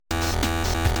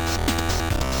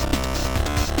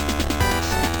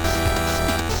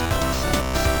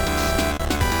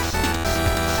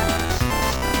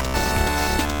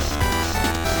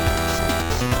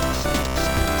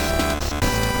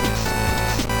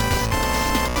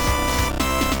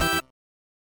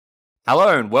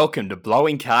Hello and welcome to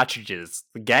Blowing Cartridges,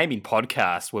 the gaming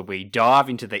podcast where we dive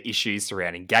into the issues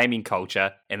surrounding gaming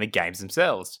culture and the games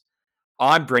themselves.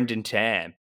 I'm Brendan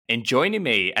Tam, and joining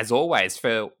me, as always,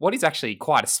 for what is actually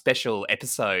quite a special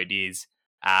episode is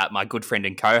my good friend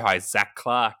and co-host, Zach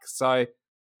Clark. So,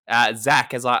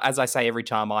 Zach, as I say every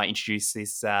time I introduce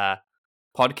this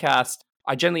podcast,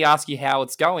 I generally ask you how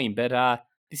it's going, but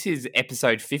this is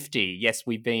episode 50. Yes,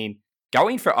 we've been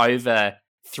going for over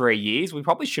 3 years. We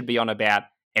probably should be on about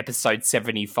episode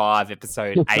 75,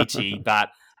 episode 80, but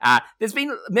there's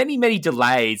been many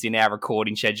delays in our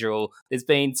recording schedule. There's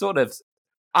been sort of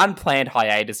unplanned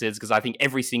hiatuses because I think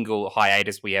every single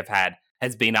hiatus we have had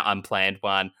has been an unplanned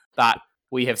one, but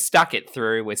we have stuck it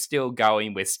through. We're still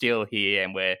going, we're still here,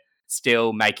 and we're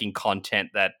still making content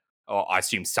that I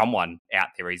assume someone out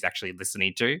there is actually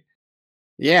listening to.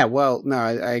 Yeah, well, no,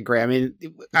 I agree. I mean,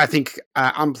 I think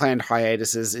unplanned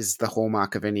hiatuses is the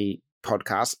hallmark of any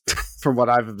podcast, from what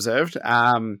I've observed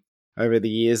over the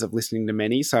years of listening to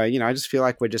many. So, I just feel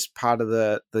like we're just part of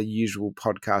the usual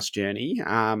podcast journey.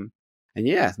 And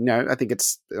yeah, I think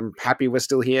I'm happy we're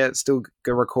still here, still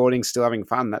recording, still having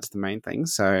fun. That's the main thing.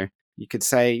 So you could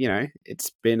say,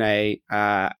 it's been a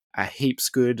heaps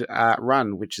good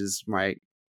run, which is my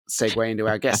segue into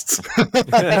our guests.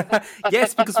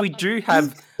 Yes, because we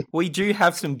do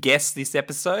have some guests this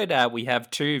episode. We have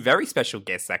two very special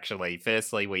guests actually.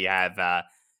 Firstly, we have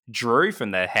Drew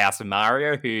from the House of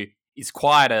Mario, who is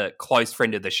quite a close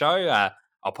friend of the show.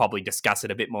 I'll probably discuss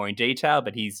it a bit more in detail,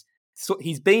 but he's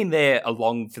been there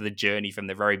along for the journey from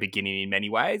the very beginning in many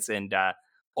ways, and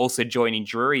also joining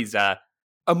Drew is a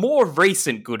more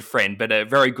recent good friend, but a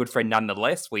very good friend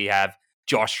nonetheless. We have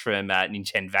Josh from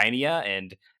Nintendvania,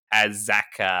 and as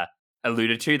Zach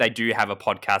alluded to, they do have a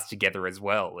podcast together as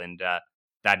well, and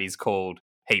that is called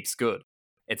Heaps Good.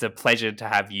 It's a pleasure to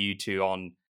have you two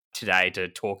on today to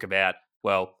talk about,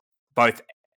 well, both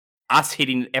us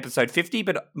hitting episode 50,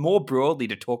 but more broadly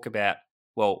to talk about,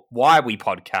 well, why we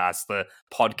podcast, the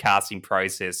podcasting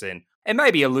process, and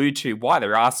maybe allude to why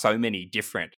there are so many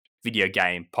different video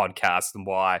game podcasts and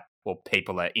why, well,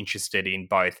 people are interested in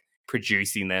both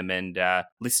producing them and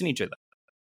listening to them.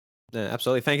 No,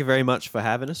 absolutely. Thank you very much for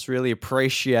having us. Really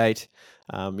appreciate,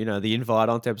 the invite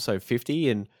onto episode 50,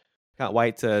 and can't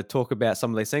wait to talk about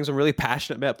some of these things. I'm really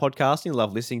passionate about podcasting.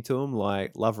 Love listening to them.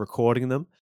 Love recording them.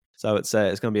 So it's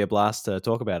going to be a blast to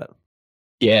talk about it.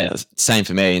 Yeah, same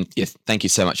for me. And yes, thank you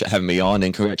so much for having me on,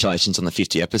 and congratulations on the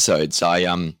 50 episodes. I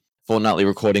fortnightly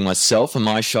recording myself on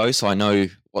my show, so I know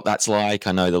what that's like.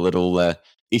 I know the little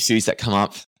issues that come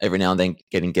up every now and then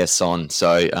getting guests on.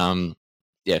 So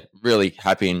yeah, really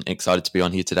happy and excited to be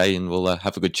on here today, and we'll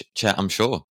have a good chat, I'm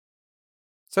sure.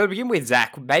 So to begin with,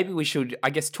 Zach, maybe we should, I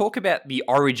guess, talk about the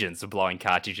origins of Blowing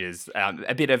Cartridges,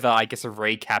 a bit of, a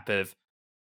recap of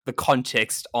the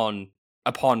context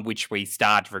upon which we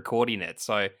started recording it.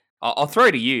 So I'll throw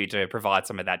to you to provide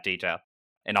some of that detail,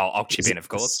 and I'll chip in, of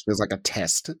course. It feels like a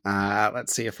test.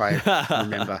 Let's see if I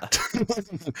remember.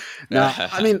 No,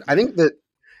 I mean, I think that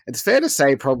it's fair to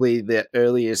say probably the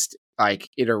earliest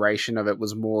iteration of it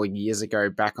was more years ago,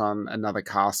 back on Another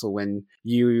Castle, when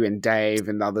you and Dave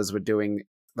and others were doing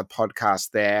the podcast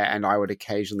there, and I would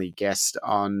occasionally guest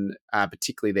on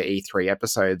particularly the E3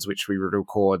 episodes, which we would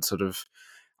record sort of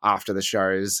after the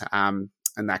shows and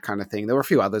that kind of thing. There were a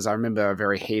few others. I remember a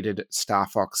very heated Star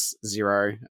Fox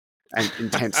Zero and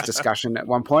intense discussion at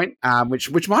one point,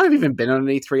 which might have even been on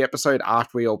an E3 episode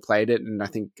after we all played it, and I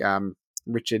think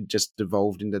Richard just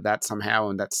devolved into that somehow,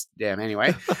 and that's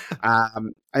anyway. I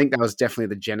think that was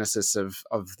definitely the genesis of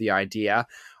the idea.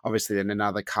 Obviously then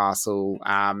Another Castle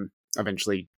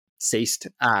eventually ceased,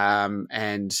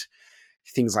 and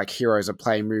things like Heroes of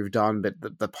Play moved on, but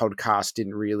the podcast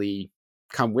didn't really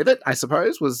come with it, I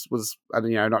suppose. Was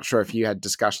not sure if you had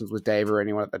discussions with Dave or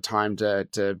anyone at the time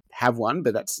to have one,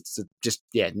 but that's just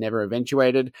never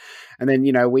eventuated. And then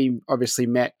we obviously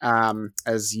met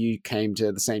as you came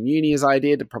to the same uni as I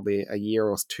did, probably a year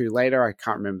or two later. I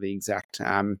can't remember the exact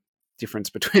difference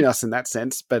between us in that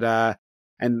sense, but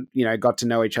and got to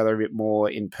know each other a bit more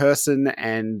in person,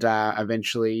 and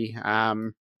eventually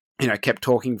kept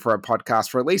talking for a podcast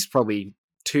for at least probably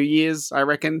 2 years, I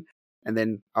reckon. And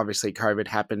then obviously COVID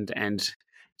happened and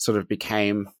sort of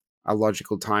became a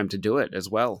logical time to do it as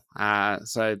well.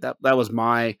 So that was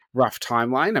my rough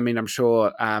timeline. I mean, I'm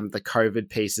sure the COVID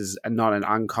piece is not an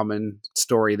uncommon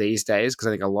story these days, because I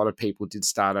think a lot of people did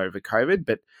start over COVID,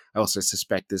 but I also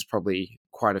suspect there's probably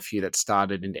quite a few that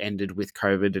started and ended with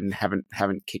COVID and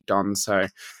haven't kicked on. So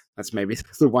that's maybe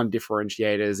the one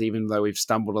differentiator, is even though we've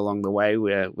stumbled along the way,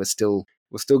 we're still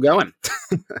going.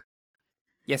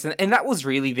 Yes, and that was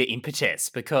really the impetus,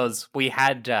 because we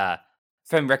had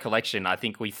from recollection, I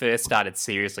think we first started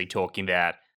seriously talking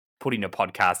about putting a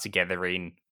podcast together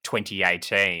in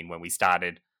 2018 when we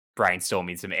started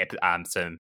brainstorming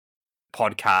some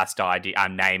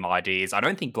podcast name ideas. I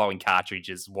don't think Blowing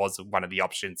Cartridges was one of the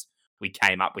options we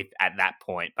came up with at that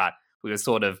point, but we were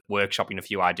sort of workshopping a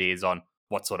few ideas on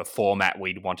what sort of format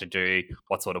we'd want to do,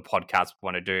 what sort of podcast we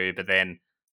want to do. But then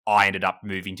I ended up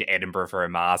moving to Edinburgh for a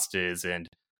master's, and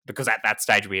because at that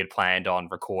stage we had planned on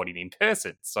recording in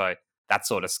person, so that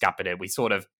sort of scuppered it.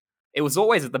 It was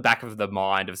always at the back of the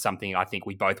mind of something I think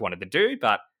we both wanted to do,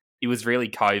 but it was really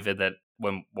COVID that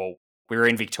we were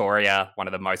in Victoria, one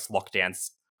of the most locked down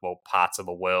parts of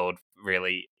the world,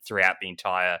 really throughout the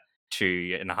entire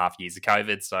 2.5 years of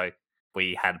COVID. So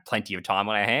we had plenty of time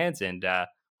on our hands, and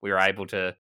we were able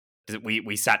to.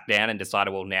 We sat down and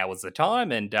decided, well, now was the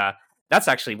time, and that's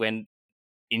actually when,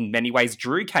 in many ways,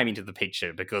 Drew came into the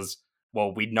picture because,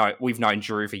 well, we've known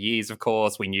Drew for years. Of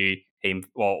course, we knew him.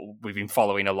 Well, we've been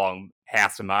following along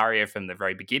House of Mario from the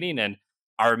very beginning, and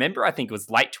I remember, I think it was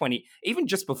even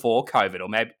just before COVID, or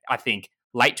maybe I think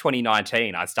late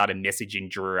 2019, I started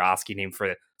messaging Drew asking him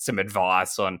for some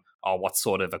advice on, what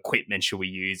sort of equipment should we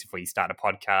use if we start a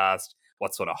podcast,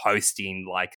 what sort of hosting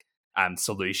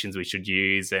solutions we should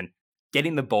use, and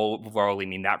getting the ball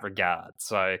rolling in that regard.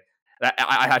 So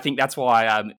I think that's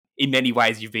why, in many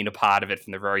ways, you've been a part of it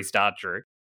from the very start, Drew.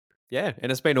 Yeah,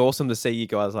 and it's been awesome to see you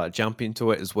guys jump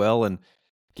into it as well and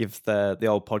give the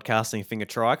old podcasting thing a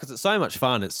try, because it's so much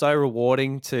fun. It's so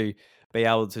rewarding to be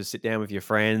able to sit down with your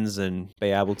friends and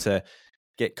be able to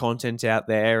get content out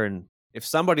there. And if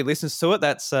somebody listens to it,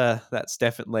 that's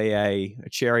definitely a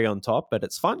cherry on top. But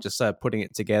it's fun just putting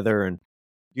it together and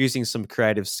using some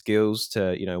creative skills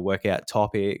to work out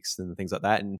topics and things like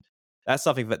that. And that's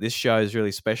something that this show is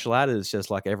really special at. Is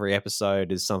just like every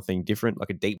episode is something different, like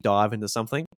a deep dive into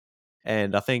something.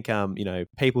 And I think,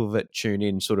 people that tune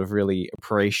in sort of really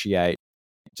appreciate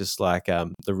just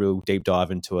the real deep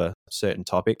dive into a certain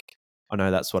topic. I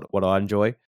know that's what I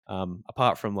enjoy.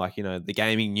 Apart from the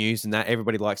gaming news and that,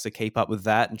 everybody likes to keep up with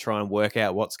that and try and work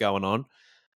out what's going on.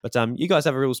 But you guys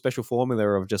have a real special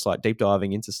formula of just deep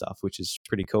diving into stuff, which is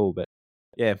pretty cool. But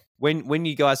yeah, when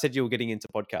you guys said you were getting into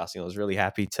podcasting, I was really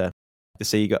happy to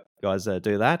see you guys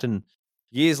do that. And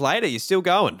years later, you're still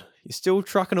going. You're still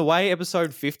trucking away,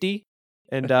 episode 50.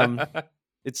 And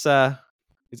it's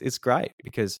great,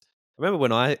 because I remember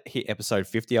when I hit episode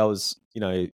 50, I was,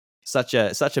 such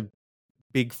a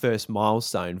big first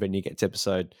milestone. When you get to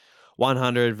episode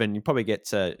 100, then you probably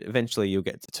eventually you'll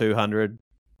get to 200,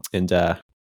 and then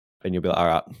you'll be like, all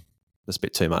right, that's a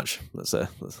bit too much. How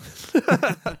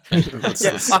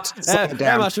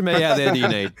much of me out there do you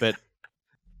need? But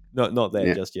not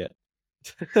there just yet.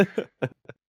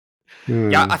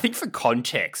 Yeah, I think for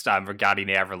context,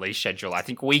 regarding our release schedule, I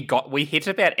think we hit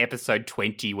about episode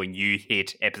 20 when you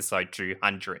hit episode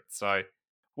 200. So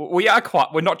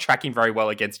we're not tracking very well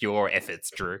against your efforts,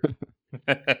 Drew.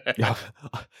 Yeah.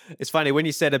 It's funny when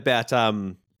you said about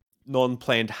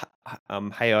non-planned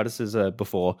hiatuses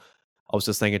before. I was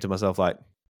just thinking to myself,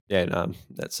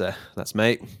 that's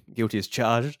me, guilty as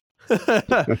charged,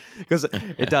 because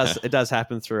it does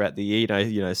happen throughout the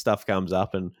year. Stuff comes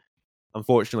up, and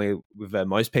unfortunately, with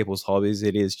most people's hobbies,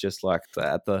 it is just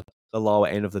at the lower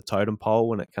end of the totem pole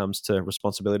when it comes to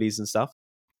responsibilities and stuff.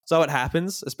 So it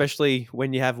happens, especially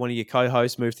when you have one of your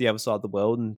co-hosts move to the other side of the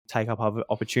world and take up other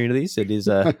opportunities. It is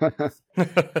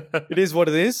it is what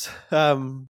it is.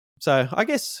 So I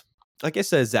guess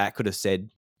Zach could have said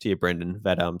to you, Brendan,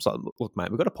 that look, mate,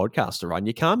 we've got a podcast to run.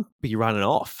 You can't be running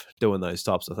off doing those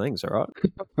types of things, all right?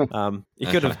 You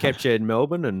could have kept you in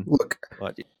Melbourne and look.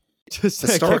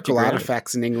 Historical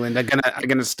artifacts in England are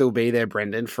gonna still be there,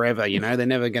 Brendan, forever. They're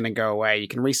never gonna go away. You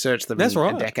can research them in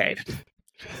a decade.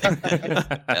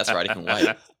 That's right. You can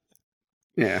wait.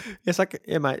 Yeah, it's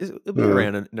mate. It'll be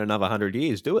around in another 100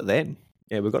 years. Do it then.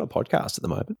 Yeah, we've got a podcast at the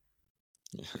moment.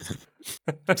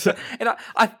 And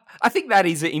I think that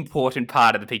is an important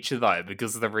part of the picture, though,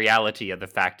 because the reality of the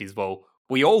fact is, well,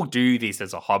 we all do this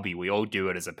as a hobby. We all do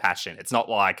it as a passion. It's not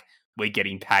like we're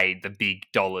getting paid the big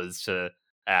dollars to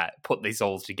put these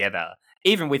all together.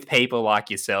 Even with people like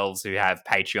yourselves who have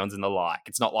Patreons and the like,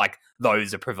 it's not like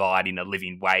those are providing a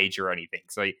living wage or anything.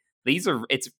 So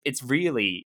it's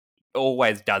really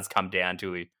always does come down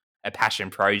to a passion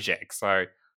project. So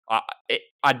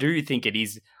I do think it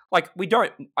is I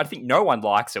think no one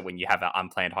likes it when you have an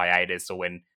unplanned hiatus, or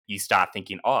when you start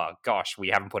thinking, oh gosh, we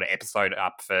haven't put an episode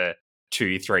up for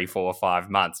 2, 3, 4, 5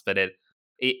 months. But it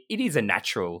is a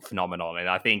natural phenomenon, and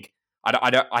I think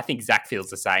I think Zach feels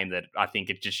the same. That I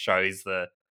think it just shows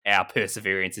our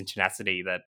perseverance and tenacity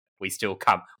that we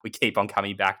keep on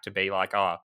coming back to be like,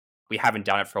 oh, we haven't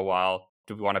done it for a while.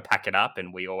 Do we want to pack it up? And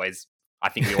I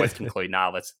think we always conclude, nah,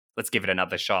 let's give it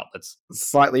another shot.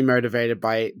 Slightly motivated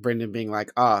by Brendan being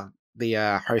like,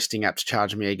 the hosting apps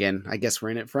charge me again. I guess we're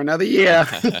in it for another year.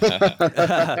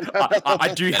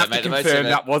 I do have to confirm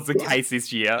that was the case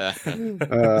this year.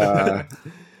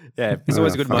 Yeah, it's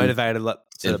always a good motivator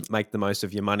to make the most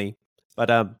of your money.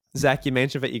 But Zach, you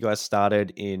mentioned that you guys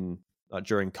started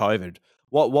during COVID.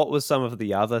 What was some of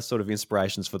the other sort of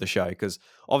inspirations for the show? Because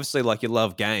obviously, like, you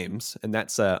love games, and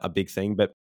that's a big thing.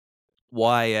 But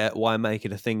why make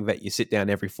it a thing that you sit down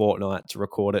every fortnight to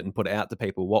record it and put it out to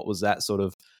people? What was that sort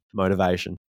of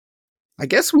motivation? I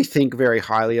guess we think very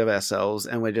highly of ourselves,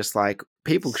 and we're just like,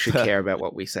 people should care about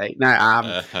what we say. No,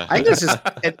 I think it's just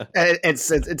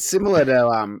it's similar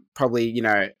to probably, you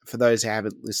know, for those who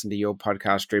haven't listened to your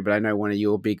podcast, Drew, but I know one of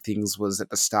your big things was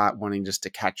at the start wanting just to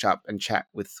catch up and chat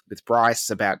with Bryce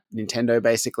about Nintendo.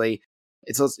 Basically,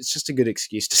 it's just a good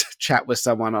excuse to chat with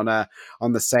someone on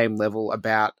the same level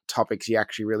about topics you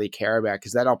actually really care about,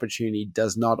 because that opportunity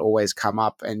does not always come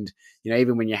up. And, you know,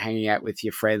 even when you're hanging out with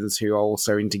your friends who are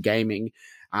also into gaming,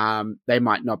 they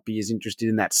might not be as interested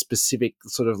in that specific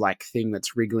sort of like thing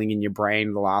that's wriggling in your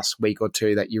brain the last week or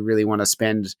two that you really want to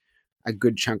spend a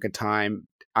good chunk of time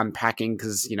unpacking,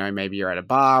 because, you know, maybe you're at a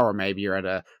bar or maybe you're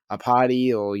at a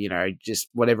party, or, you know, just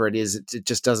whatever it is, it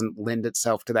just doesn't lend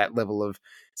itself to that level of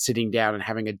sitting down and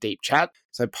having a deep chat.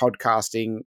 So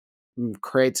podcasting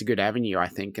creates a good avenue, I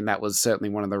think, and that was certainly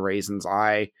one of the reasons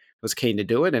I was keen to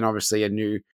do it. And obviously I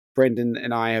knew Brendan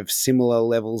and I have similar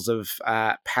levels of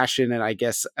passion and, I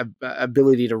guess,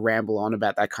 ability to ramble on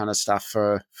about that kind of stuff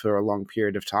for a long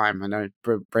period of time. I know,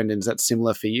 Brendan, is that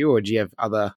similar for you, or do you have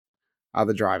other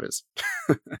drivers?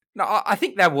 No, I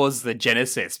think that was the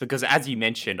genesis, because as you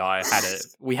mentioned,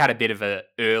 we had a bit of a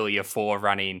earlier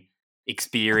forerunning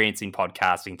experience in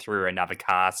podcasting through Another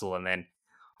Castle, and then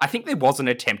I think there was an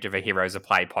attempt of a Heroes of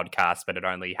Play podcast, but it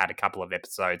only had a couple of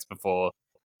episodes before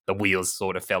the wheels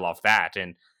sort of fell off that.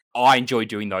 And I enjoy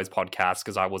doing those podcasts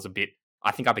because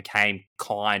I think I became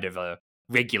kind of a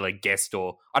regular guest,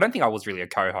 or I don't think I was really a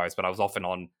co-host, but I was often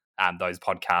on those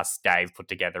podcasts Dave put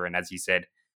together. And as you said,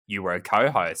 you were a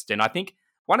co-host. And I think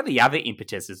one of the other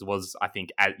impetuses was, I think,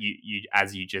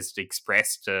 as you just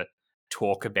expressed, to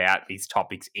talk about these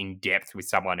topics in depth with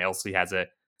someone else who has a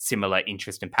similar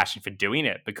interest and passion for doing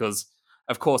it. Because,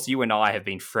 of course, you and I have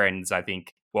been friends, I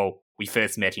think, well, we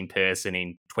first met in person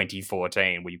in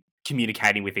 2014. We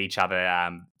communicating with each other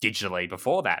digitally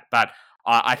before that. But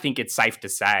I think it's safe to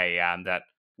say that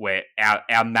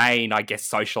our main, I guess,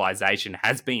 socialization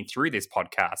has been through this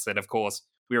podcast. And, of course,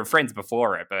 we were friends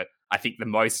before it, but I think the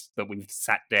most that we've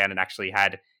sat down and actually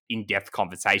had in-depth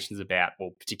conversations about,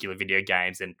 well, particular video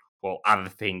games and, well, other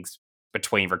things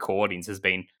between recordings has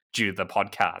been due to the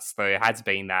podcast. So it has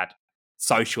been that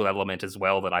social element as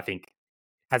well that I think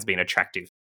has been attractive.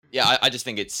 Yeah, I just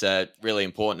think it's really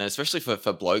important, especially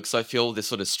for blokes. I feel this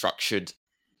sort of structured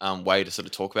way to sort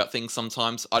of talk about things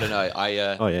sometimes. I don't know.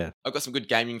 I've got some good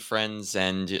gaming friends,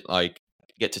 and like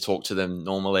get to talk to them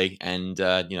normally, and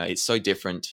you know, it's so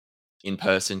different in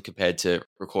person compared to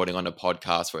recording on a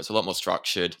podcast, where it's a lot more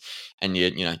structured, and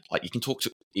you know, like you can talk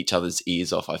to each other's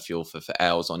ears off, I feel, for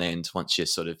hours on end once you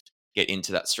sort of get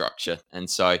into that structure. And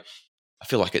so I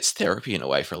feel like it's therapy in a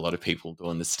way for a lot of people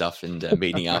doing this stuff and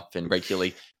meeting up and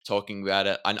regularly talking about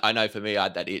it. I know for me, I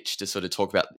had that itch to sort of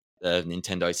talk about the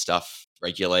Nintendo stuff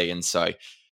regularly, and so,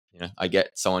 you know, I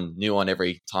get someone new on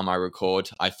every time I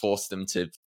record. I force them to,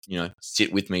 you know,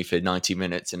 sit with me for 90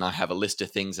 minutes, and I have a list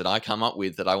of things that I come up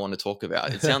with that I want to talk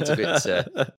about. It sounds a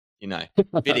bit, you know,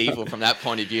 a bit evil from that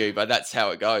point of view, but that's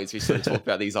how it goes. We sort of talk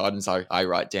about these items I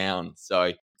write down.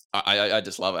 So I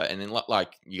just love it. And then,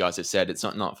 like you guys have said, it's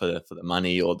not for the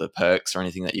money or the perks or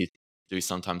anything that you do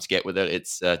sometimes get with it.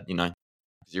 It's, you know,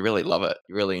 because you really love it.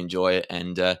 You really enjoy it.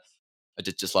 And I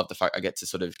just love the fact I get to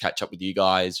sort of catch up with you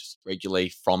guys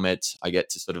regularly from it. I get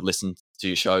to sort of listen to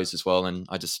your shows as well. And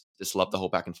I just love the whole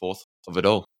back and forth of it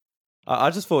all.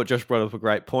 I just thought Josh brought up a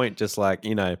great point. Just like,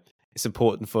 you know, it's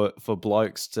important for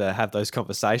blokes to have those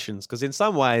conversations, because in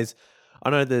some ways, I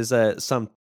know there's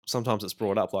sometimes it's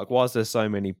brought up like, why is there so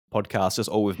many podcasts just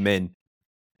all with men?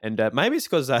 And maybe it's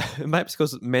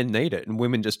because men need it and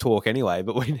women just talk anyway.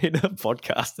 But we need a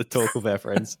podcast to talk with our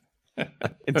friends.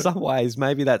 In some ways,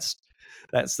 maybe that's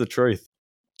the truth.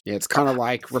 Yeah, it's kind of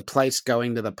like replace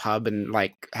going to the pub and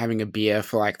like having a beer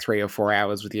for like 3 or 4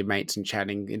 hours with your mates and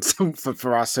chatting. It's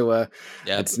for us who are,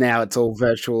 it's all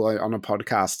virtual on a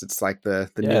podcast. It's like the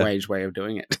new age way of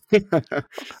doing it.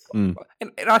 And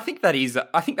I think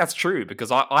that's true,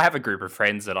 because I have a group of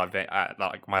friends that I've been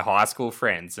like my high school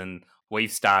friends, and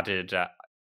we've started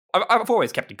I've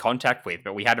always kept in contact with,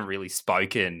 but we hadn't really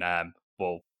spoken,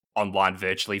 online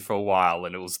virtually for a while,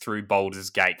 and it was through Baldur's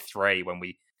Gate 3 when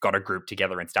we got a group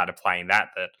together and started playing that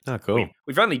Oh, cool.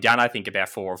 we've only done, I think, about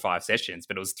 4 or 5 sessions,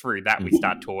 but it was through that we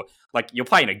start like, you're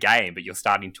playing a game, but you're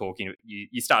starting talking,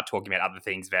 you start talking about other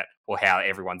things about, well, how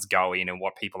everyone's going and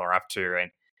what people are up to,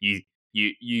 and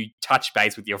you touch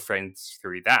base with your friends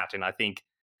through that. And I think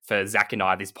for Zach and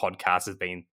I, this podcast has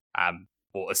been a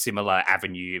similar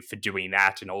avenue for doing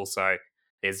that. And also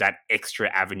there's that extra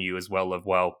avenue as well of,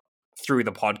 well, through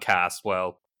the podcast,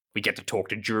 well, we get to talk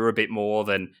to Drew a bit more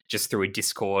than just through a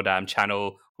Discord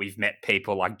channel. We've met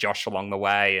people like Josh along the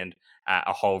way, and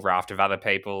a whole raft of other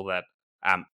people that,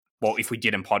 well, if we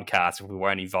didn't podcast, if we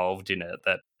weren't involved in it,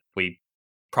 that we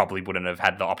probably wouldn't have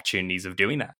had the opportunities of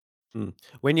doing that.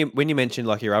 When you mentioned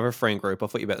like your other friend group, I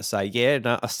thought you were about to say, yeah,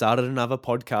 no, I started another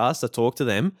podcast. I talk to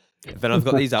them. Then I've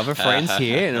got these other friends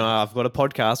here, and I've got a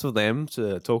podcast with them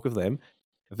to talk with them.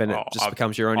 Then it just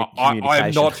becomes your own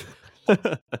communication.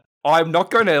 I'm not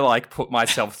going to like put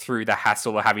myself through the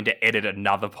hassle of having to edit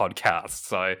another podcast.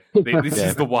 So this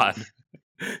is the one.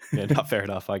 Yeah, not fair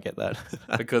enough. I get that.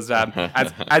 Because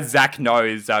as Zach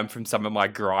knows from some of my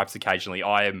gripes occasionally,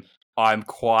 I'm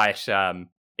quite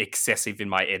excessive in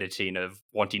my editing of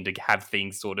wanting to have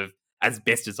things sort of as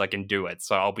best as I can do it.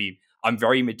 So I'm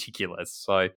very meticulous.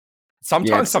 So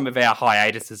sometimes some of our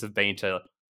hiatuses have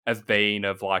been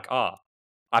of like,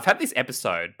 I've had this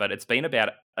episode, but it's been about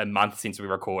a month since we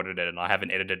recorded it, and I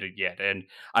haven't edited it yet. And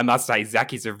I must say,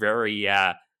 Zach is a very,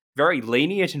 very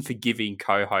lenient and forgiving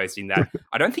co-host in that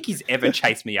I don't think he's ever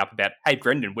chased me up about, hey,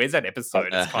 Brendan, where's that episode?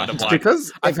 It's kind of like,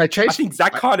 because if I think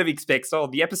Zach kind of expects,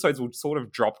 the episodes will sort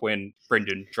of drop when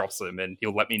Brendan drops them, and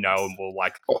he'll let me know, and we'll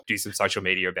like do some social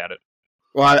media about it.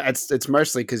 Well, it's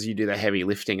mostly because you do the heavy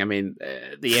lifting. I mean,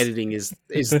 the editing is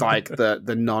like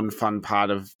the non-fun part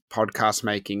of podcast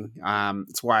making.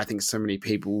 It's why I think so many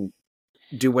people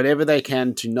do whatever they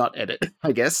can to not edit,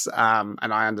 I guess. And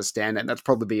I understand that. That's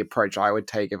probably the approach I would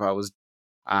take if I was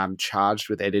charged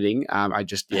with editing. I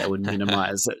just would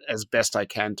minimize it as best I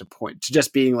can to point to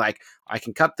just being like, I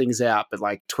can cut things out, but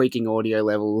like tweaking audio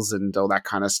levels and all that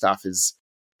kind of stuff is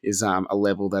a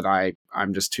level that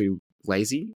I'm just too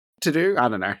lazy to do. I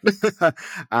don't know.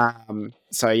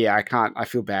 So yeah, I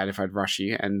feel bad if I'd rush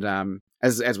you. And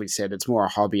as we said, it's more a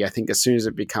hobby. I think as soon as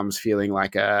it becomes feeling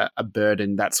like a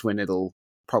burden, that's when it'll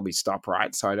probably stop,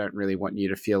 right? So I don't really want you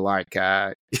to feel like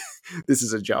this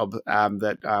is a job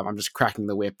that I'm just cracking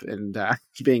the whip and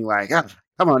being like,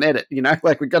 come on, edit,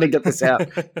 like we've got to get this out.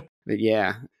 But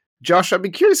yeah. Josh, I'd be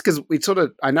curious because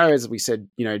I know, as we said,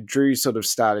 Drew sort of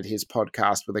started his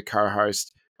podcast with a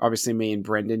co-host. Obviously me and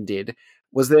Brendan did.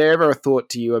 Was there ever a thought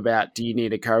to you about, do you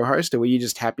need a co-host, or were you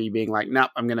just happy being like,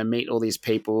 nope, I'm going to meet all these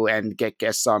people and get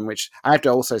guests on, which I have to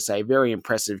also say, very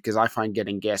impressive, because I find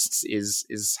getting guests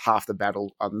is half the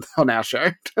battle on our show.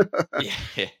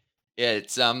 Yeah,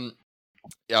 it's I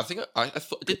think I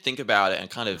did think about it and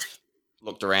kind of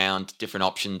looked around different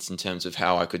options in terms of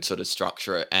how I could sort of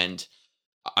structure it, and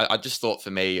I just thought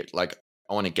for me, like,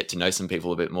 I want to get to know some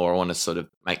people a bit more. I want to sort of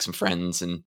make some friends,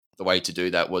 and the way to do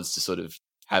that was to sort of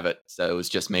have it so it was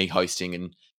just me hosting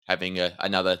and having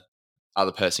another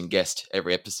other person guest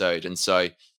every episode. And so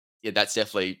yeah, that's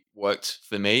definitely worked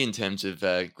for me in terms of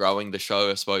growing the show,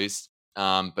 I suppose,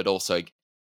 but also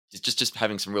just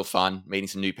having some real fun, meeting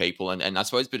some new people, and I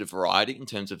suppose a bit of variety in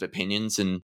terms of opinions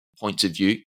and points of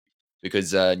view,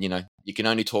 because you can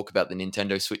only talk about the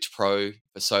Nintendo Switch Pro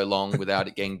for so long without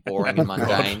it getting boring and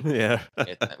mundane.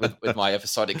 With my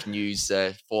episodic news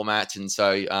format, and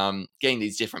so getting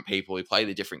these different people who play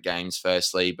the different games,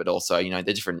 firstly, but also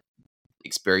the different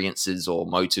experiences or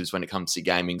motives when it comes to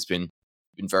gaming's been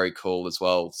very cool as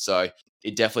well. So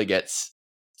it definitely gets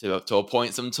to a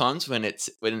point sometimes when it's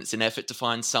an effort to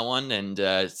find someone,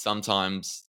 and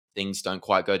sometimes things don't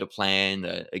quite go to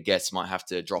plan. A guest might have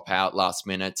to drop out last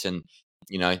minute, and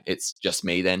it's just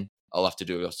me. Then I'll have to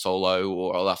do a solo,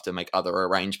 or I'll have to make other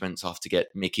arrangements. I'll have to get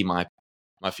Mickey, my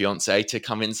fiance, to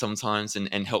come in sometimes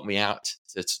and help me out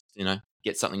to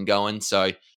get something going.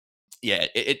 So yeah,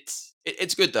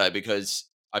 it's good though, because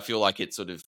I feel like it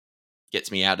sort of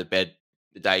gets me out of bed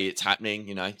the day it's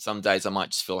happening. Some days I might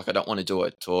just feel like I don't want to do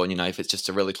it, or if it's just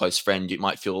a really close friend, you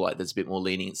might feel like there's a bit more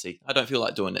leniency. I don't feel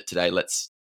like doing it today. Let's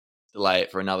delay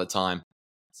it for another time.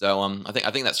 So I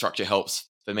think that structure helps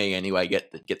for me anyway.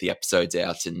 Get the episodes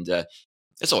out, and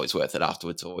it's always worth it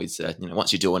afterwards. Always,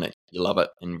 once you're doing it, you love it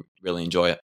and really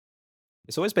enjoy it.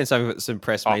 It's always been something that's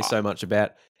impressed me so much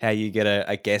about how you get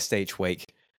a guest each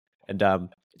week, and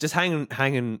just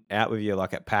hanging out with you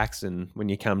like at PAX, and when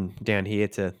you come down here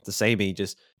to see me,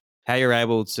 just how you're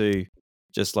able to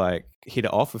just like hit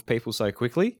it off with people so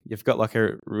quickly. You've got like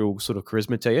a real sort of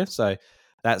charisma to you. So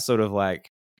that sort of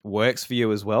like works for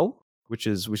you as well, which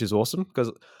is awesome.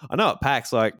 Because I know at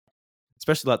PAX, like,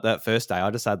 especially like that first day, I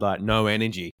just had like no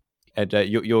energy. And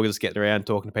you're just getting around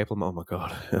talking to people. I'm, oh my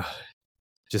God.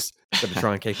 Just got to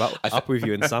try and keep up with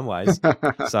you in some ways.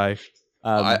 So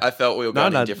I felt we were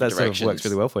going in different that sort directions. of works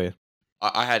really well for you.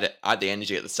 I had the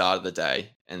energy at the start of the day,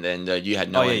 and then you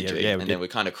had no energy, and then we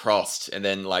kind of crossed, and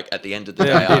then like at the end of the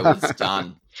day, I was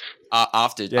done.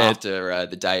 After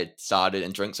the day had started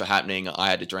and drinks were happening, I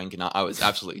had a drink, and I was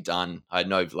absolutely done. I had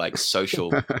no like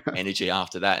social energy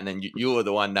after that, and then you were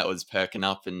the one that was perking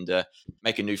up and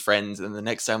making new friends. And the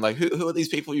next day, I'm like, who are these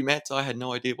people you met? I had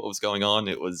no idea what was going on.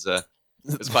 It was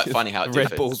quite funny how it the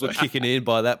Red Bulls were kicking in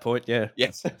by that point. Yeah.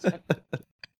 Yes.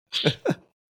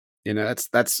 You know,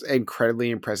 that's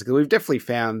incredibly impressive. We've definitely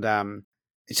found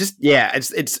it's just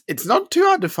it's not too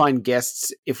hard to find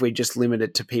guests if we just limit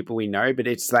it to people we know, but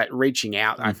it's that reaching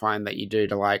out I find that you do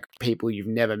to like people you've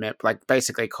never met, like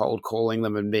basically cold calling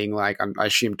them and being like, I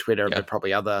assume Twitter, but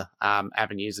probably other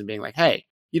avenues, and being like, hey,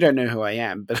 you don't know who I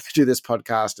am, but I do this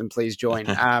podcast and please join.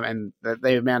 And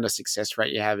the amount of success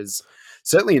rate you have is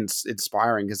certainly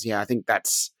inspiring, because I think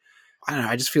that's, I don't know,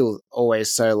 I just feel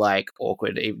always so like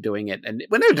awkward doing it. And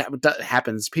when it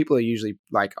happens, people are usually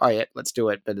like, oh yeah, let's do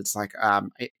it. But it's like,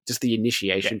 just the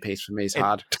initiation piece for me is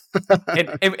hard.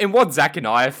 and what Zach and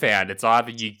I have found, it's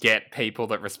either you get people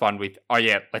that respond with, oh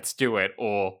yeah, let's do it,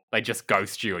 or they just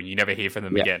ghost you and you never hear from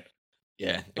them again.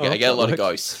 Yeah. I get a lot of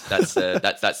ghosts. That's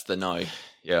the no.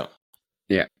 Yeah.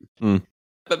 Yeah.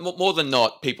 But more than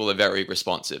not, people are very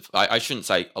responsive. I shouldn't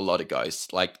say a lot of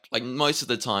ghosts. Like most of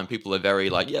the time, people are very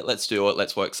like, yeah, let's do it.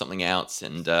 Let's work something out.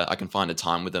 And I can find a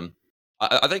time with them.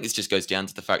 I think this just goes down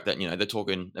to the fact that, they're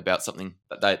talking about something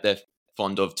that they're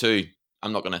fond of too.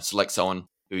 I'm not going to select someone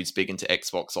who's big into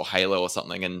Xbox or Halo or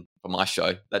something. And for my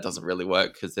show, that doesn't really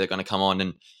work, because they're going to come on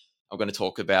and I'm going to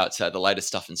talk about the latest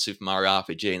stuff in Super Mario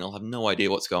RPG, and I'll have no idea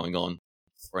what's going on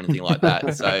or anything like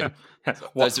that. So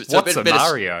what's a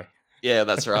Mario? Yeah,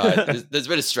 that's right. There's a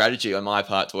bit of strategy on my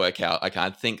part to work out. I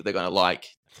can't think they're going to like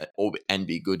and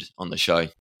be good on the show.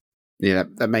 Yeah,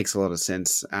 that makes a lot of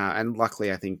sense. And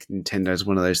luckily, I think Nintendo is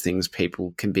one of those things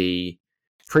people can be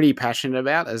pretty passionate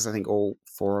about, as I think all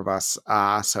four of us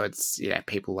are. So it's,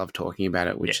 people love talking about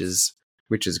it, which is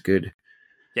good.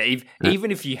 Yeah,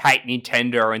 even if you hate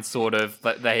Nintendo and sort of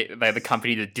they're the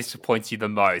company that disappoints you the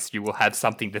most, you will have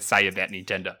something to say about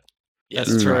Nintendo. Yes,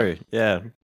 that's true. Yeah.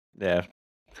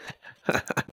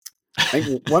 I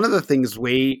think one of the things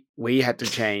we had to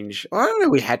change, I don't know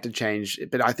we had to change,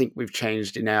 but I think we've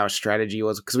changed in our strategy,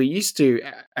 was because we used to,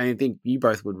 and I think you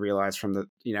both would realize from the,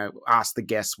 ask the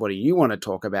guests, what do you want to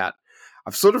talk about?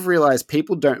 I've sort of realized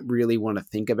people don't really want to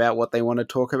think about what they want to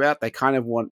talk about. They kind of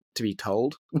want to be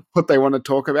told what they want to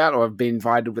talk about, or have been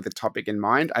invited with a topic in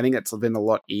mind. I think that's been a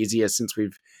lot easier since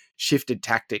we've shifted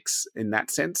tactics in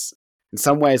that sense. In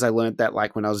some ways, I learned that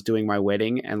like when I was doing my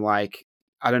wedding, and like,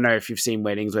 I don't know if you've seen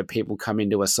weddings where people come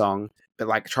into a song, but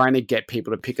like trying to get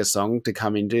people to pick a song to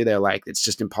come into, they're like, it's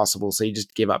just impossible. So you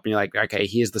just give up and you're like, okay,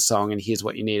 here's the song and here's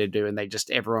what you need to do. And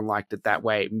everyone liked it that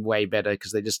way better,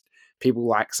 because people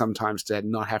like sometimes to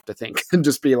not have to think and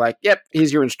just be like, yep,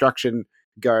 here's your instruction,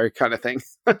 go kind of thing.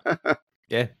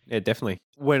 Yeah, definitely.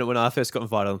 When I first got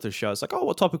invited onto the show, it's like, oh,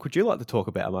 what topic would you like to talk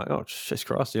about? I'm like, oh, Jesus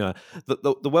Christ,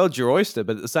 the world's your oyster,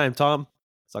 but at the same time,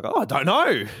 it's like, oh, I don't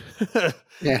know.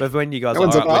 Yeah. But when you guys no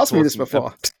one's ever asked me this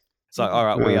before. It's like, all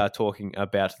right, we are talking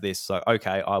about this. So,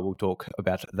 okay, I will talk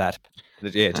about that.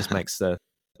 Yeah, it just makes the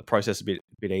process a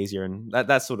bit easier. And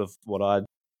that's sort of what I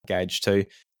gauge too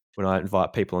when I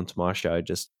invite people onto my show.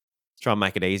 Just try and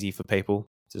make it easy for people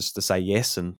just to say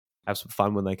yes and have some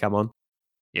fun when they come on.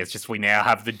 Yeah, it's just we now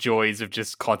have the joys of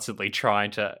just constantly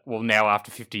trying to, now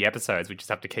after 50 episodes, we just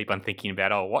have to keep on thinking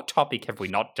about, what topic have we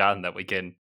not done that we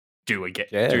can do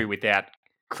without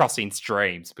crossing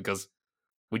streams, because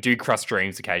we do cross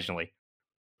streams occasionally.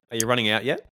 Are you running out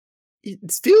yet? It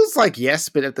feels like yes,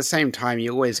 but at the same time,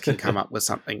 you always can come up with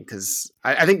something, because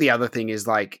I think the other thing is,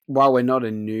 like, while we're not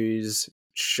a news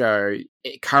show,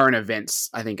 current events,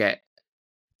 I think,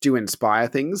 do inspire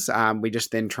things. We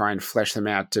just then try and flesh them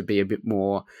out to be a bit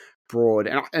more broad.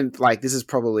 And like, this is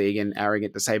probably, again,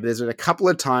 arrogant to say, but there's been a couple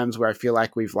of times where I feel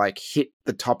like we've like hit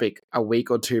the topic a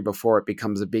week or two before it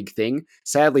becomes a big thing.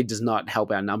 Sadly, does not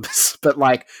help our numbers, but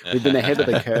like we've been ahead of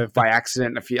the curve by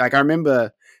accident. I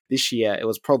remember this year, it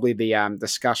was probably the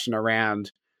discussion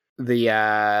around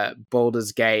the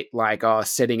Baldur's Gate, like,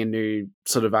 setting a new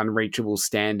sort of unreachable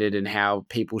standard and how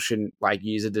people shouldn't like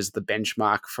use it as the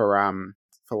benchmark for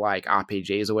for like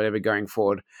RPGs or whatever going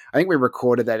forward. I think we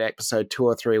recorded that episode 2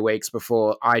 or 3 weeks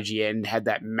before IGN had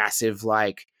that massive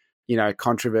like,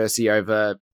 controversy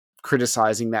over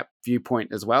criticizing that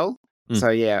viewpoint as well. So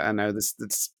yeah, I know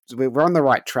we're on the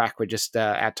right track. We're just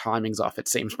our timing's off, it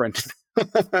seems, Brendan.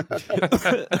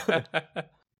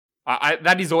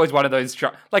 That is always one of those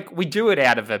like we do it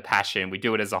out of a passion, we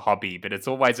do it as a hobby, but it's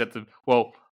always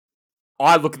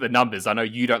I look at the numbers. I know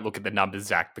you don't look at the numbers,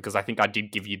 Zach, because I think I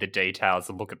did give you the details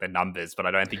to look at the numbers, but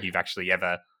I don't think you've actually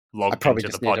ever logged I probably into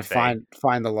just the need pod to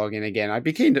find the login again. I'd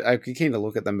be keen to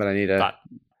look at them, but I need to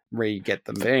re-get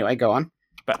them. But anyway, go on.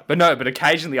 But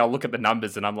occasionally I'll look at the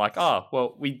numbers and I'm like, oh,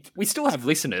 well, we still have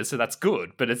listeners, so that's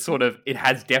good. But it's it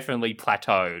has definitely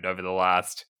plateaued over the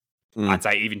last, I'd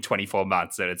say, even 24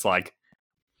 months. And it's like,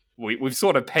 we've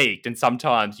sort of peaked. And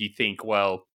sometimes you think,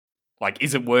 well, like,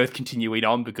 is it worth continuing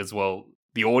on? Because, well,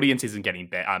 the audience isn't getting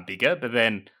bigger. But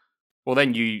then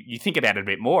you think about it a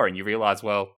bit more and you realize,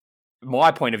 well,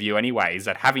 my point of view anyway is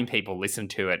that having people listen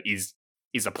to it is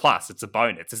a plus. It's a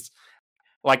bonus. It's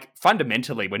like,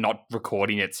 fundamentally, we're not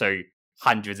recording it so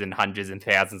hundreds and hundreds and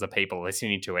thousands of people are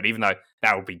listening to it, even though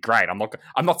that would be great.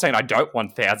 I'm not saying I don't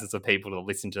want thousands of people to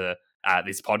listen to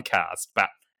this podcast, but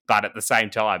at the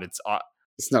same time, it's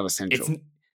not essential.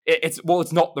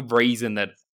 It's not the reason that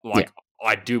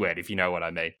I do it, if you know what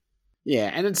I mean.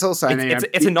 Yeah, and it's also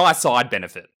it's a nice side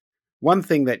benefit. One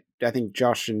thing that I think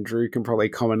Josh and Drew can probably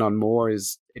comment on more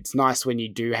is it's nice when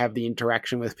you do have the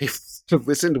interaction with people who've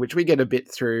listened, which we get a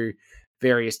bit through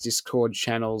various Discord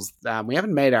channels. We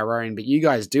haven't made our own, but you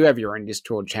guys do have your own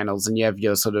Discord channels and you have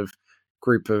your sort of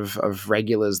group of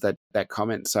regulars that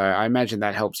comment. So I imagine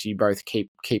that helps you both keep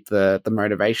the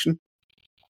motivation.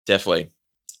 Definitely.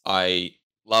 I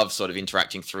love sort of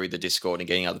interacting through the Discord and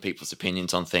getting other people's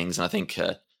opinions on things. And I think,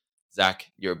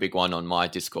 Zach, you're a big one on my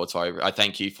Discord. So I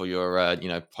thank you for your,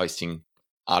 posting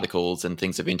articles and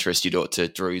things of interest. You do it to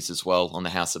Drew's as well on the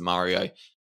House of Mario.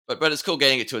 But it's cool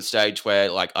getting it to a stage where,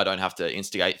 like, I don't have to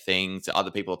instigate things.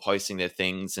 Other people are posting their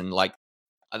things, and like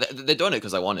they're doing it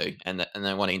because they want to, and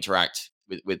they want to interact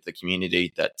with the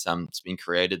community that's been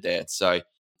created there. So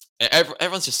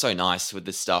everyone's just so nice with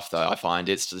this stuff, though. I find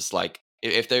it's just like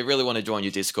if they really want to join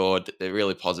your Discord, they're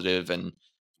really positive, and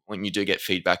when you do get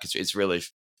feedback, it's really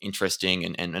interesting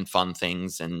and fun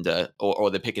things, and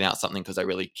or they're picking out something because they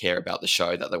really care about the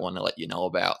show that they want to let you know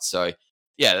about. So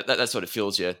yeah, that sort of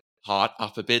fills your heart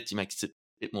up a bit. It makes it a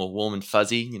bit more warm and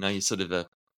fuzzy. You're sort of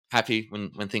happy when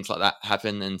things like that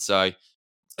happen. And so I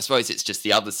suppose it's just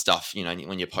the other stuff,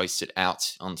 when you post it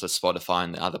out onto Spotify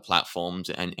and the other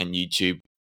platforms and YouTube,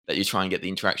 that you try and get the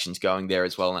interactions going there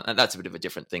as well. And that's a bit of a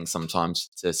different thing sometimes,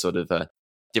 to sort of a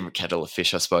different kettle of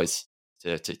fish, I suppose,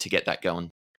 to get that going.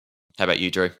 How about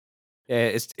you, Drew? Yeah,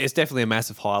 it's definitely a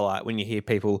massive highlight when you hear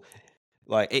people,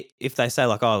 like, if they say,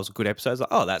 like, oh, it was a good episode, it's like,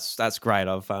 oh, that's great.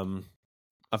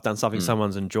 I've done something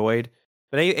someone's enjoyed.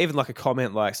 But even like a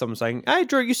comment, like someone saying, hey,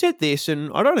 Drew, you said this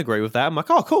and I don't agree with that. I'm like,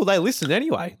 oh, cool. They listened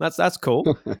anyway. That's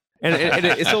cool. And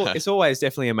it's always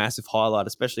definitely a massive highlight,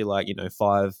 especially like,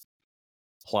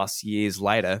 5+ years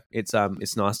later. It's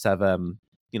nice to have,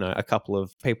 a couple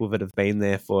of people that have been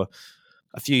there for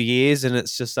a few years. And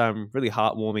it's just really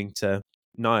heartwarming to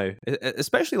know,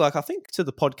 especially like I think to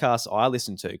the podcasts I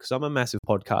listen to, because I'm a massive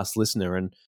podcast listener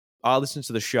and I listen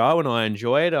to the show and I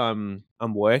enjoy it. I'm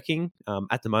working.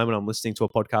 At the moment, I'm listening to a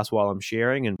podcast while I'm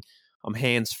sharing, and I'm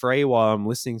hands-free while I'm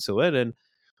listening to it. And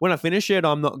when I finish it,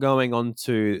 I'm not going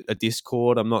onto a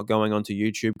Discord. I'm not going onto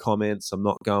YouTube comments. I'm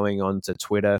not going onto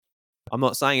Twitter. I'm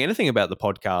not saying anything about the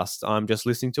podcast. I'm just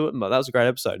listening to it. But that was a great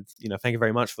episode. Thank you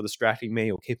very much for distracting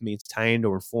me or keeping me entertained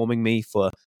or informing me for,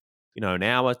 an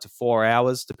hour to 4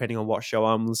 hours, depending on what show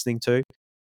I'm listening to.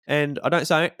 And I don't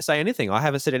say anything. I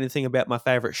haven't said anything about my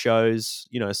favorite shows,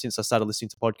 since I started listening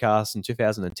to podcasts in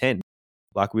 2010.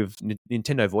 Like with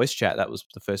Nintendo Voice Chat, that was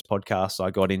the first podcast I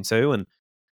got into. And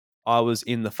I was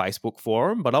in the Facebook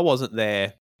forum, but I wasn't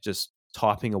there just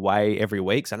typing away every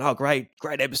week saying, oh, great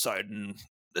episode. And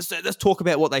let's talk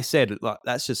about what they said. Like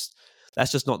that's just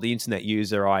not the internet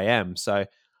user I am. So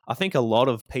I think a lot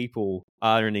of people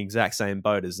are in the exact same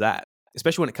boat as that,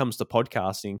 especially when it comes to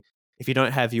podcasting. If you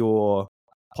don't have your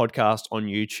podcast on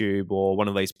YouTube or one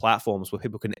of these platforms where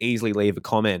people can easily leave a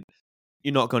comment,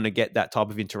 you're not going to get that type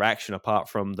of interaction apart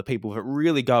from the people that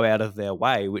really go out of their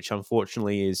way, which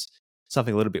unfortunately is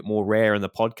something a little bit more rare in the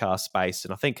podcast space.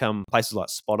 And I think places like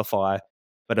Spotify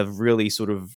that have really sort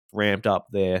of ramped up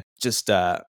their just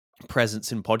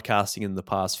presence in podcasting in the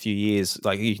past few years.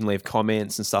 Like you can leave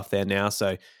comments and stuff there now.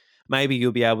 So maybe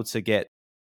you'll be able to get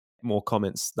more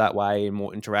comments that way and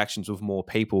more interactions with more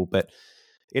people. But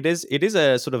it is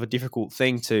a sort of a difficult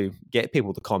thing to get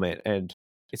people to comment. And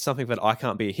it's something that I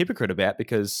can't be a hypocrite about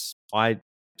because I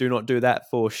do not do that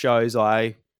for shows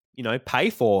I, pay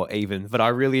for even, that I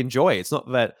really enjoy. It's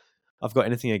not that I've got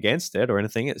anything against it or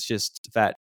anything. It's just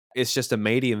that it's just a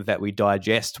medium that we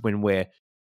digest when we're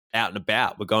out and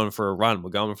about. We're going for a run. We're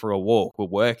going for a walk. We're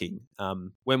working.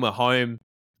 When we're home,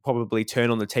 probably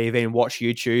turn on the TV and watch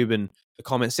YouTube, and the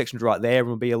comment section's right there, and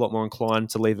we'll be a lot more inclined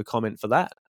to leave a comment for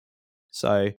that.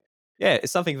 So, yeah,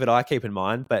 it's something that I keep in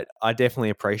mind, but I definitely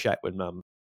appreciate when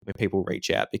people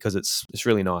reach out because it's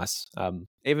really nice.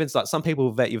 Even it's like some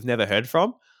people that you've never heard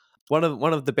from. One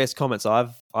of the best comments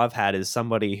I've had is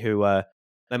somebody who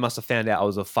they must have found out I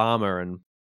was a farmer, and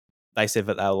they said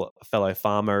that they were a fellow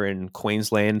farmer in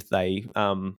Queensland. They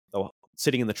were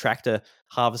sitting in the tractor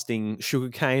harvesting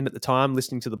sugarcane at the time,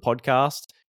 listening to the podcast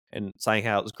and saying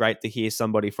how it was great to hear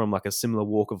somebody from like a similar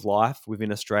walk of life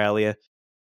within Australia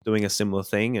doing a similar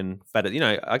thing. And but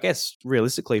I guess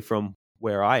realistically from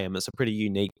where I am, it's a pretty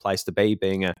unique place to be,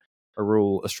 being a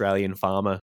rural Australian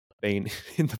farmer, being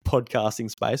in the podcasting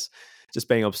space, just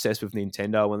being obsessed with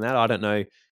Nintendo and that. I don't know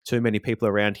too many people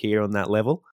around here on that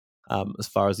level. As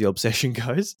far as the obsession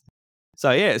goes.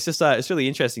 So yeah, it's just it's really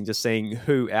interesting just seeing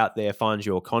who out there finds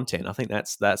your content. I think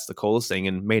that's the coolest thing,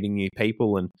 and meeting new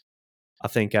people. And I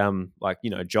think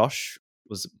Josh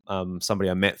was somebody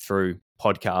I met through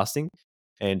podcasting,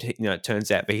 and it turns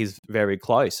out that he's very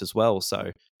close as well.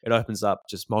 So it opens up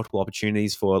just multiple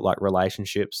opportunities for like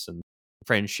relationships and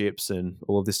friendships and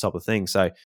all of this type of thing.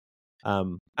 So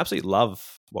absolutely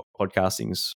love what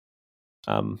podcasting's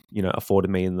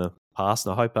afforded me in the past,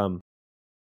 and I hope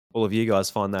all of you guys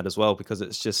find that as well, because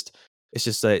it's just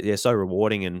so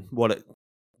rewarding, and what it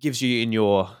gives you in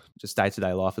your just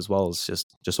day-to-day life as well is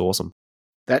just awesome.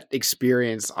 That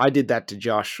experience, I did that to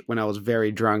Josh when I was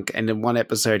very drunk, and in one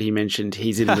episode he mentioned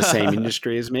he's in the same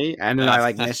industry as me, and then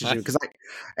I messaged him because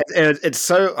it's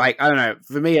so I don't know,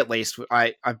 for me at least,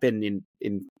 I've been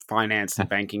in finance and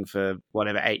banking for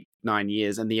whatever 8-9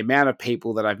 years, and the amount of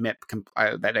people that I've met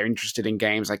that are interested in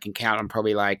games I can count on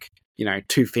probably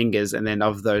 2 fingers, and then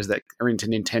of those that are into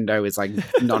Nintendo is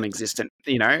non-existent.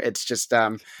 It's just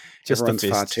everyone's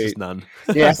far too just none.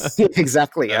 Yes,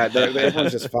 exactly.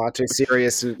 Everyone's just far too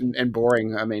serious and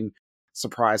boring. I mean,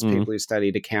 surprised people who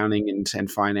studied accounting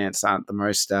and finance aren't the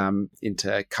most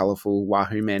into colourful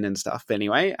Wahoo men and stuff. But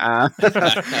anyway, I love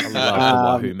the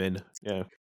Wahoo men. Yeah.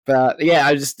 But yeah,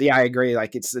 I agree.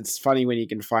 It's funny when you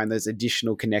can find those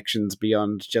additional connections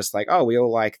beyond just we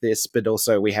all like this, but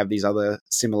also we have these other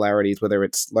similarities, whether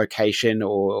it's location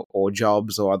or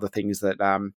jobs or other things that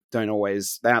they're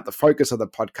not the focus of the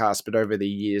podcast, but over the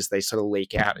years they sort of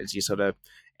leak out as you sort of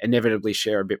inevitably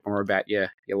share a bit more about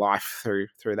your life through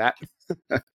that.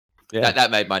 Yeah.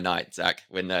 That made my night, Zach,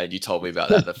 when you told me about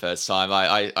that the first time.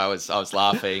 I was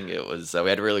laughing. It was we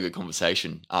had a really good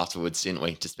conversation afterwards, didn't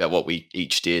we? Just about what we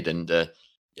each did, and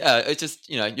it's just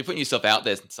you're putting yourself out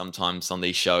there sometimes on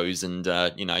these shows, and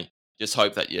just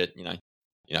hope that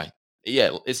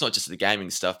it's not just the gaming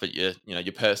stuff, but your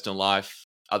personal life,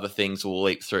 other things will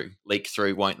leak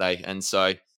through, won't they? And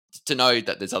so to know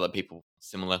that there's other people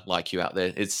similar like you out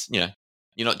there, it's you're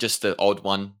not just the odd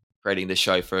one creating this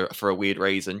show for a weird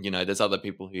reason. There's other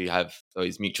people who have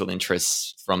those mutual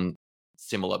interests from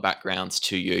similar backgrounds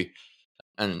to you,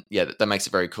 and that makes it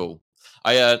very cool.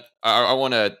 I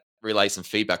want to relay some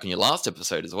feedback on your last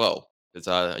episode as well, because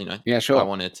yeah, sure. I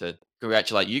wanted to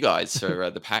congratulate you guys for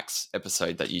the PAX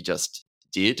episode that you just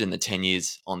did, and the 10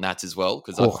 years on that as well,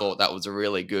 because I thought that was a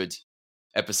really good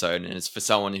episode, and it's for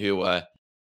someone who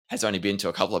has only been to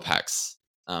a couple of PAX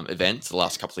events the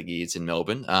last couple of years in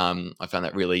Melbourne. I found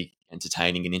that really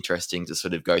entertaining and interesting to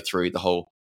sort of go through the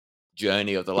whole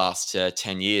journey of the last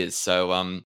 10 years.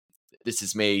 So this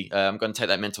is me. I'm going to take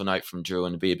that mental note from Drew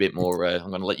and be a bit more, I'm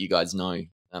going to let you guys know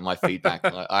my feedback.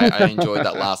 I enjoyed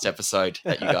that last episode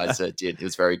that you guys did. It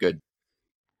was very good.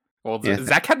 Well,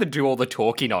 Zach had to do all the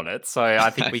talking on it, so I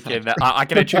think we can. I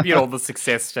can attribute all the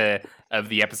success of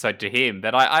the episode to him.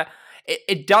 But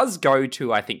it does go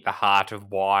to, I think, the heart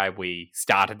of why we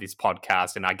started this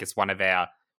podcast. And I guess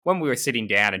when we were sitting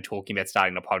down and talking about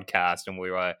starting a podcast, and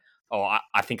we were,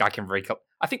 I think I can recall.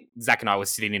 I think Zach and I were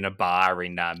sitting in a bar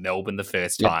in Melbourne the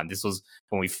first time. This was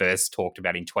when we first talked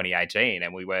about in 2018,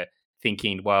 and we were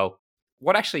thinking, well,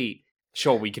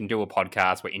 sure, we can do a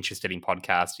podcast. We're interested in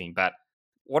podcasting, but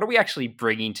what are we actually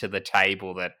bringing to the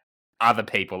table that other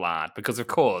people aren't? Because, of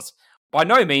course, by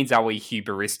no means are we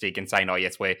hubristic and saying, oh,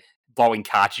 yes, we're blowing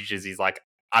cartridges is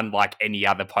unlike any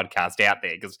other podcast out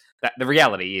there. Because the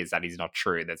reality is that is not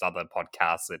true. There's other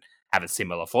podcasts that have a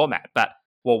similar format. But,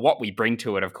 what we bring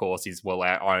to it, of course, is,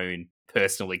 our own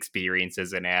personal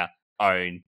experiences and our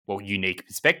own, unique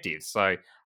perspectives. So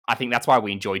I think that's why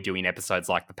we enjoy doing episodes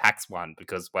like the PAX one,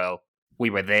 because, well, we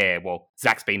were there. Well,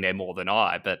 Zach's been there more than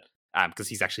I, but because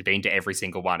he's actually been to every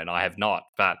single one and I have not.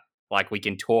 But like, we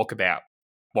can talk about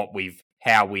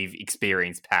how we've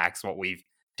experienced PAX, what we've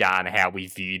done, how we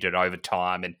viewed it over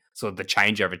time, and sort of the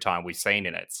change over time we've seen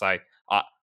in it. So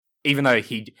even though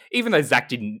Zach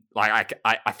didn't, like,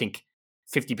 I think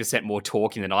 50% more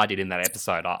talking than I did in that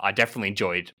episode, I definitely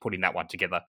enjoyed putting that one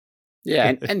together.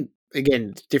 Yeah, and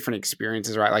again, different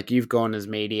experiences, right? Like, you've gone as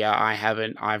media, I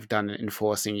haven't. I've done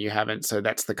enforcing, you haven't. So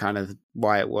that's the kind of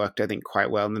why it worked, I think, quite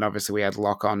well. And then obviously we had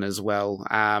Lock on as well,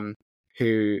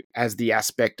 who has the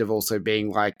aspect of also being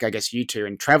like, I guess, you two,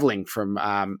 and traveling from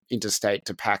interstate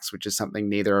to PAX, which is something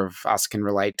neither of us can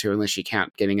relate to unless you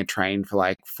count getting a train for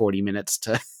like 40 minutes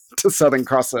to Southern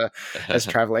Cross as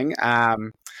traveling.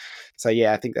 So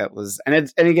yeah, I think that was,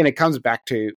 and again, it comes back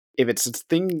to, if it's a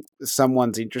thing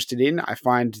someone's interested in, I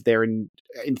find they're in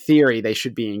theory they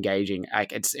should be engaging.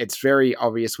 Like, it's very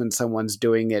obvious when someone's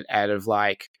doing it out of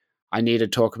like, I need to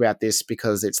talk about this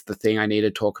because it's the thing I need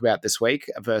to talk about this week,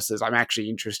 versus I'm actually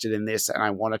interested in this and I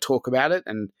want to talk about it.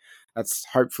 And that's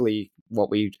hopefully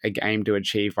what we aim to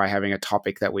achieve by having a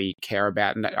topic that we care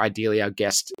about, and ideally our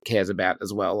guest cares about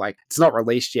as well. Like, it's not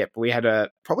released yet, but we had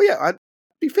I'd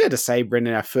be fair to say,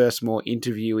 Brendan, our first more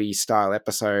interviewee style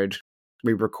episode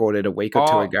we recorded a week or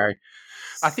two ago.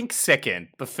 I think second.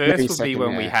 The first would be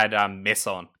when we had Mess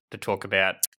on to talk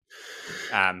about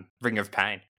Ring of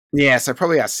Pain. Yeah, so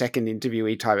probably our second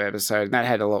interviewee type episode. And that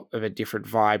had a lot of a different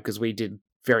vibe because we did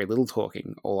very little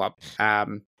talking all up.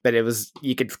 But it was,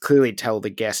 you could clearly tell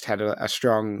the guest had a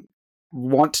strong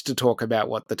want to talk about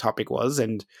what the topic was.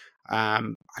 And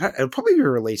it'll probably be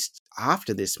released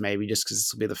after this, maybe, just because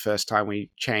this will be the first time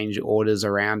we change orders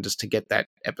around just to get that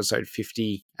episode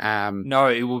 50. No,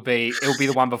 it will be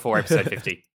the one before episode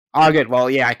 50. Oh, good. Well,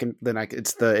 yeah,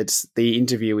 it's the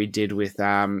interview we did with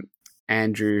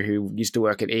Andrew, who used to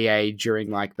work at EA during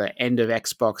like the end of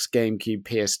Xbox, GameCube,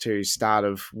 PS2, start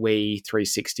of Wii,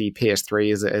 360,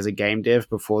 PS3 as a game dev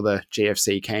before the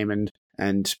GFC came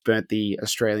and burnt the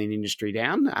Australian industry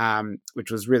down,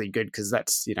 which was really good because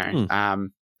that's,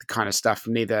 the kind of stuff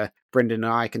neither Brendan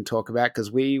and I can talk about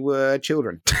because we were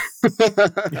children at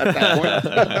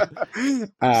that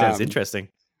point. Sounds interesting.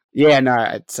 Yeah, no,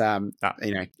 it's,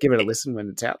 give it a listen when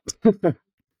it's out.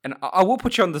 And I will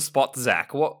put you on the spot,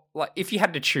 Zach. What, like, if you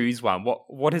had to choose one,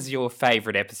 what has your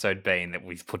favourite episode been that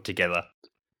we've put together?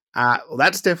 Well,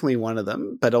 that's definitely one of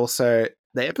them, but also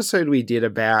the episode we did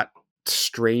about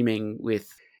streaming with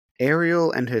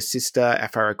Ariel and her sister.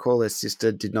 If I recall, her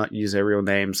sister did not use her real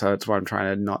name, so that's why I'm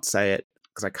trying to not say it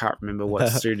because I can't remember what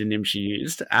pseudonym she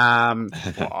used.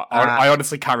 I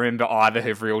honestly can't remember either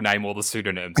her real name or the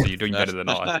pseudonym, so you're doing better than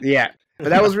I. Yeah, but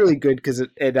that was really good because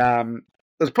it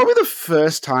was probably the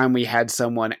first time we had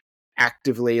someone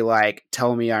actively like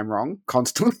tell me I'm wrong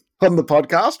constantly on the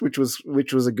podcast, which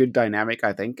was a good dynamic,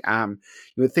 I think. You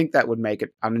would think that would make it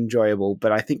unenjoyable,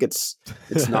 but I think it's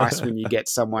nice when you get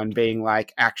someone being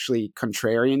like actually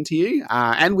contrarian to you,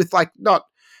 and with like not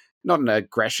an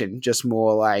aggression, just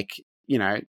more like,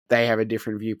 they have a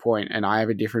different viewpoint and I have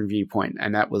a different viewpoint,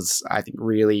 and that was, I think,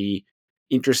 really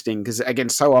interesting because, again,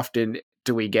 so often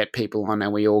do we get people on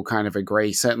and we all kind of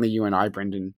agree. Certainly you and I,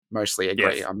 Brendan, mostly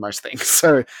agree on most things.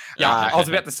 So yeah, I was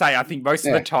about to say, I think most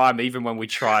of the time, even when we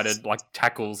try to like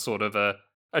tackle sort of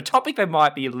a topic that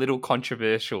might be a little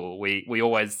controversial, we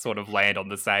always sort of land on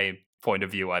the same point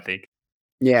of view, I think.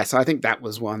 Yeah, so I think that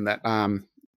was one that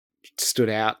stood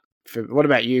out. What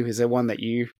about you? Is there one that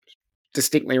you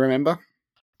distinctly remember?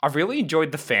 I really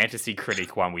enjoyed the Fantasy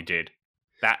Critic one we did.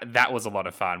 That was a lot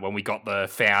of fun when we got the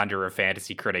founder of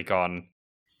Fantasy Critic on.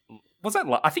 Was that,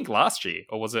 I think, last year?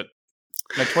 Or was it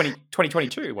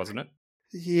 2022, wasn't it?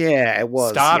 Yeah, it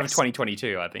was. Start of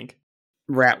 2022, I think.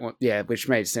 Right, yeah, which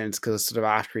made sense because sort of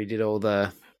after he did all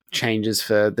the changes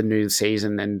for the new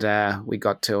season and we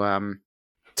got to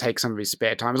take some of his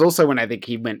spare time. It was also when I think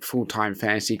he went full-time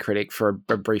Fantasy Critic for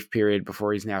a brief period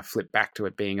before he's now flipped back to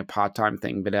it being a part-time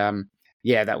thing. But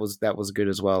yeah, that was good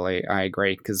as well. I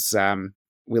agree because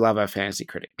we love our Fantasy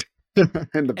Critic in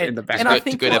the back. And I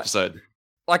think it's a good episode.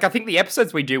 Like, I think the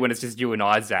episodes we do when it's just you and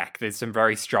I, Zach, there's some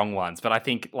very strong ones. But I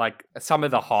think like some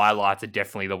of the highlights are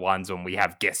definitely the ones when we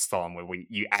have guests on, where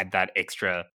you add that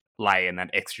extra layer and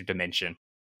that extra dimension.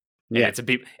 Yeah, and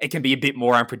it can be a bit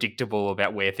more unpredictable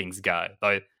about where things go.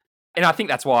 Though, and I think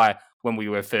that's why when we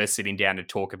were first sitting down to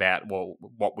talk about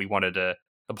what we wanted the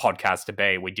podcast to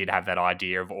be, we did have that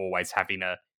idea of always having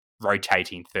a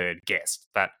rotating third guest.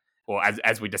 But, well,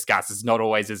 as we discussed, it's not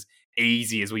always as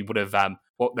easy as we would have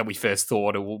that we first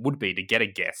thought it would be to get a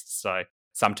guest. So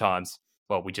sometimes,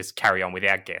 well, we just carry on with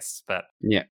our guests. But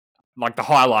yeah, like the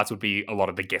highlights would be a lot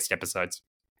of the guest episodes.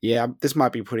 Yeah, this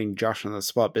might be putting Josh on the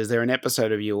spot, but is there an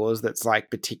episode of yours that's like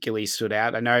particularly stood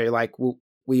out? I know, like,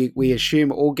 we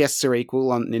assume all guests are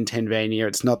equal on Nintendonia.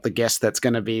 It's not the guest that's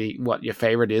going to be what your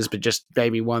favorite is, but just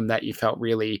maybe one that you felt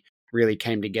really, really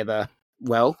came together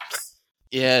well.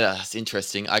 Yeah, that's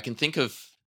interesting. I can think of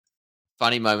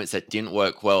funny moments that didn't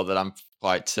work well that I'm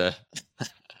quite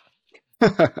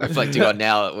reflecting on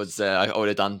now. It was I would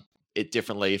have done it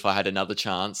differently if I had another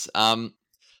chance.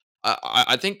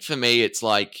 I think for me, it's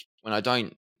like when I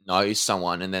don't know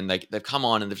someone and then they've come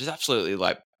on and they've just absolutely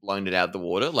like blown it out of the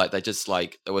water. Like they just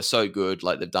like they were so good,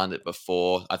 like they've done it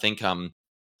before. I think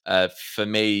for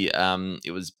me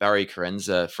it was Barry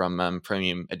Carenza from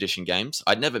Premium Edition Games.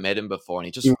 I'd never met him before,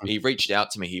 and he reached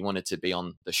out to me. He wanted to be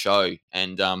on the show,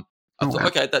 and I thought,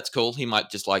 okay, that's cool. He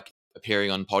might just like appearing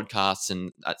on podcasts,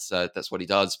 and that's what he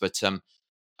does. But it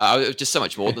was just so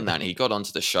much more than that. And he got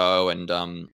onto the show,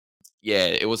 and yeah,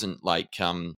 it wasn't like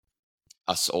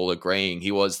us all agreeing.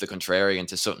 He was the contrarian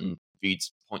to certain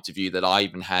points of view that I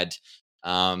even had,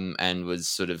 and was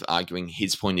sort of arguing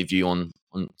his point of view on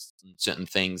certain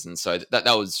things. And so that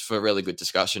was for a really good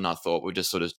discussion. I thought we're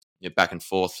just sort of back and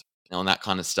forth on that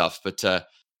kind of stuff. But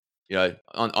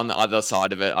on the other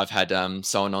side of it, I've had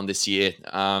someone on this year,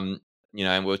 and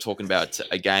we were talking about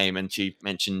a game, and she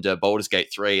mentioned Baldur's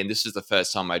Gate 3, and this is the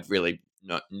first time I'd really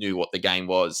knew what the game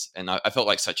was, and I felt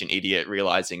like such an idiot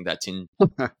realizing that in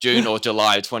June or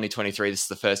July of 2023, this is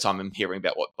the first time I'm hearing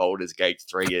about what Baldur's Gate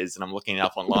 3 is, and I'm looking it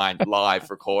up online, live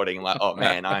recording, like, oh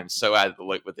man, I am so out of the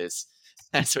loop with this.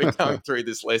 And so we're going through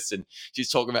this list, and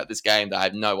she's talking about this game that I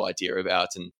have no idea about,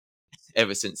 and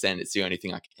ever since then, it's the only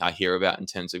thing I hear about in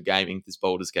terms of gaming, this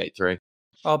Baldur's Gate 3.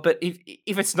 Oh, but if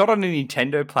it's not on a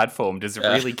Nintendo platform, does it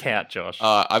really count, Josh?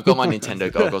 I've got my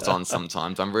Nintendo goggles on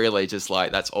sometimes. I'm really just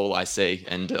like, that's all I see.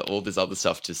 And all this other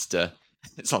stuff just,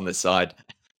 it's on the side.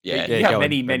 Yeah. You have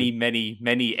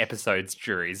many episodes,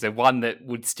 Drew. Is there one that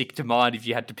would stick to mind if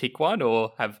you had to pick one?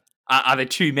 Or are there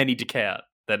too many to count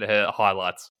that are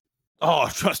highlights? Oh,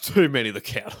 just too many to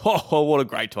count. Oh, what a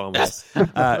great time it was.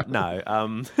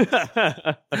 No.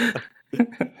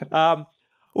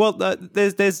 Well,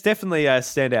 there's definitely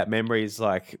standout memories.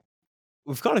 Like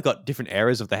we've kind of got different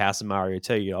eras of the House of Mario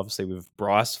too. Obviously with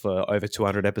Bryce for over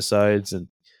 200 episodes, and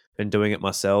been doing it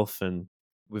myself, and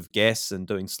with guests and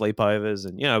doing sleepovers,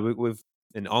 and we've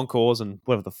and encores and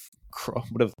whatever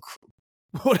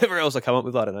else I come up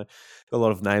with. I don't know. Got a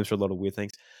lot of names for a lot of weird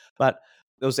things, but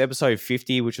there was episode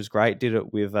 50, which was great. Did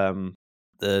it with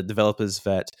the developers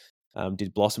that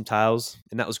did Blossom Tales,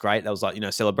 and that was great. That was like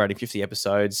celebrating 50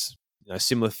 episodes.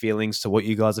 Similar feelings to what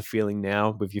you guys are feeling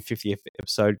now with your 50th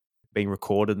episode being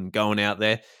recorded and going out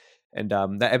there. And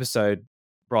that episode,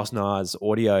 Bryce and I's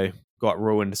audio got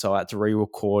ruined, so I had to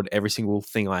re-record every single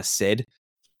thing I said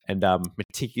and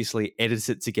meticulously edit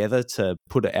it together to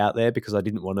put it out there because I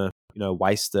didn't want to,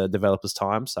 waste the developer's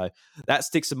time. So that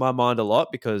sticks in my mind a lot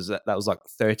because that was like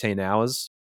 13 hours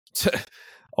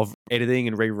of editing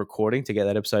and re-recording to get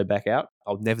that episode back out.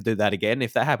 I'll never do that again.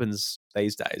 If that happens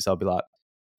these days, I'll be like,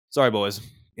 sorry, boys,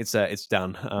 it's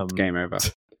done. It's game over.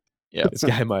 Yeah, it's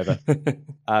game over.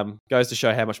 Goes to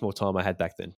show how much more time I had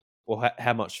back then, or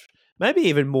how much, maybe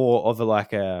even more of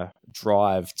a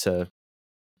drive to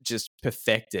just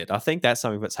perfect it. I think that's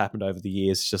something that's happened over the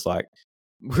years. Just like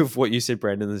with what you said,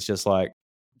 Brendan, is just like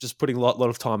just putting a lot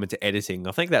of time into editing.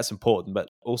 I think that's important, but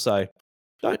also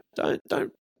don't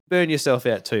burn yourself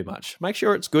out too much. Make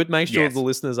sure it's good. Make sure the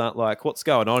listeners aren't like, what's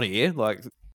going on here? Like,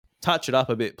 touch it up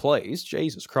a bit, please.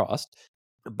 Jesus Christ.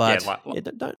 But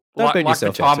don't burn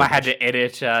yourself the time I had to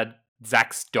edit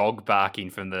Zach's dog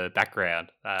barking from the background.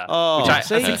 Which I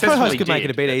co-host could make it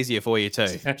a bit easier for you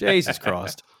too. Jesus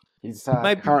Christ. He's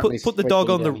maybe put the dog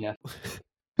on the...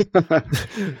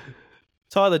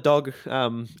 Tie the dog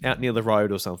out near the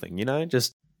road or something,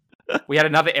 just... We had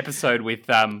another episode with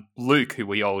Luke, who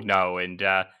we all know, and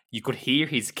you could hear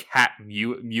his cat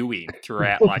mewing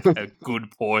throughout like a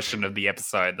good portion of the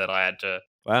episode that I had to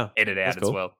edit out as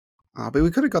well. Oh, but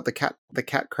we could have got the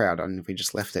cat crowd on if we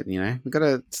just left it.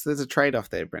 There's a trade off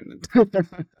there, Brendan.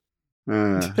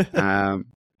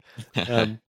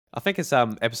 I think it's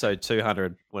episode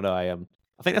 200 when I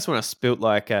think that's when I spilt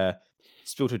a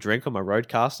drink on my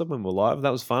Roadcaster when we're live.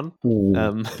 That was fun.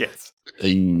 Yes.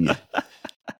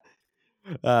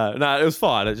 No, it was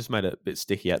fine. It just made it a bit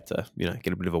sticky. I had to,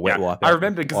 get a bit of a wet wipe. I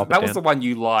remember because that was the one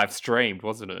you live streamed,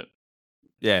 wasn't it?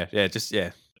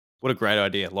 Yeah. What a great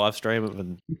idea. Live stream it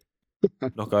and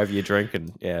knock over your drink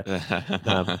and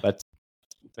but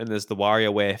then there's the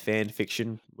WarioWare fan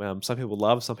fiction. Some people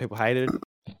love, some people hated.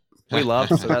 We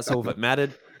loved, so that's all that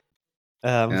mattered.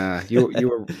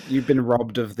 You've been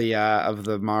robbed of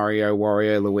the Mario,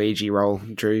 Wario, Luigi role.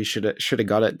 Drew should have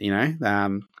got it.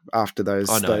 After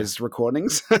those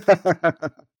recordings.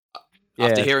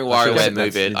 After hearing I should WarioWare get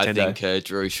move it, I Nintendo. think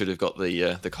Drew should have got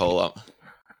the call up.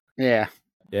 Yeah,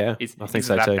 Yeah, Is I think it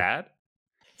so that too. bad?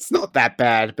 it's not that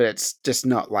bad, but it's just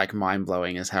not like mind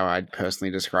blowing, is how I'd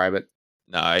personally describe it.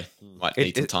 No, might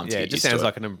need some time to get it just used sounds to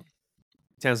like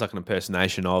sounds like an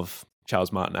impersonation of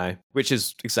Charles Martinet, which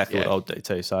is exactly what Yeah. I'll do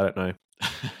too. So I don't know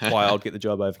it. why I'll get the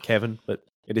job over Kevin, but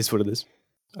it is what it is.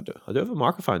 I do have a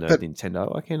microphone though, But-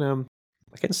 Nintendo. I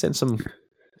can send some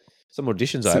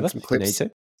auditions Send over some if you need clips.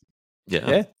 to. Yeah.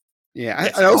 Yeah,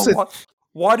 Yes. I also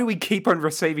Why do we keep on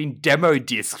receiving demo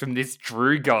discs from this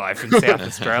Drew guy from South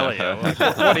Australia? Like,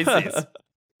 what is this?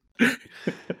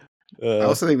 I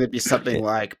also think there'd be something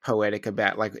like poetic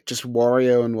about like just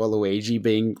Wario and Waluigi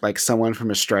being like someone from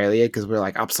Australia, because we're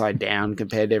like upside down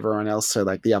compared to everyone else. So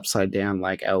like the upside down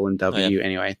like L and W. yeah.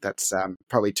 Anyway, that's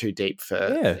probably too deep for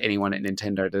anyone at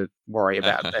Nintendo to worry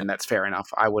about, and that's fair enough.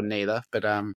 I wouldn't either. But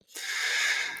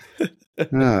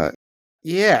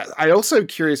yeah, I'm also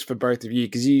curious for both of you,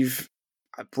 because you've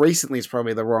recently is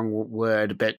probably the wrong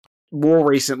word, but more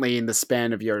recently in the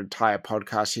span of your entire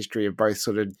podcast history have both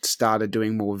sort of started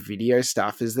doing more video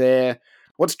stuff.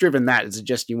 What's driven that? Is it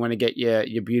just you want to get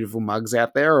your beautiful mugs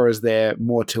out there, or is there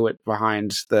more to it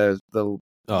behind the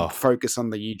focus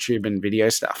on the YouTube and video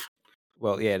stuff?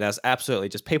 Well, yeah, that's absolutely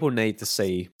just people need to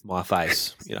see my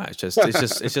face.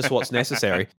 It's just what's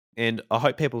necessary. And I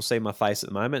hope people see my face at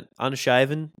the moment,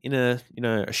 unshaven, in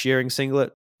a shearing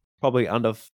singlet, probably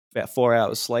under about 4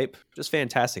 hours sleep. Just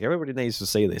fantastic. Everybody needs to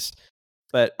see this.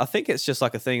 But I think it's just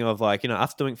like a thing of like,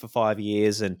 after doing it for 5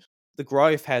 years, and the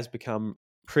growth has become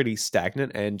pretty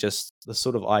stagnant, and just the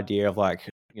sort of idea of like,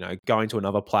 going to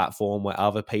another platform where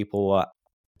other people are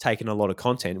taking a lot of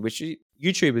content, which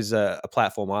YouTube is a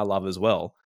platform I love as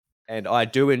well. And I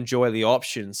do enjoy the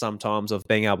option sometimes of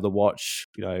being able to watch,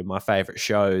 my favorite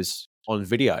shows on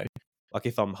video. Like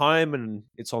if I'm home and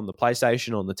it's on the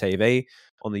PlayStation, on the TV,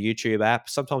 on the YouTube app,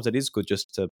 sometimes it is good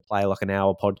just to play like an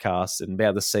hour podcast and be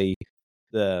able to see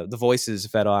the voices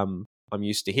that I'm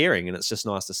used to hearing, and it's just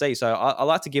nice to see. So I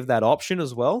like to give that option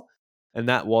as well, and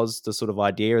that was the sort of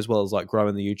idea, as well as like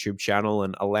growing the YouTube channel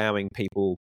and allowing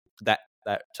people that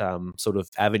sort of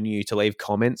avenue to leave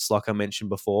comments, like I mentioned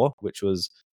before, which was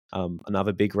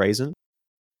another big reason.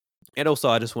 And also,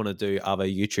 I just want to do other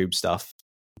YouTube stuff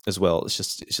as well. It's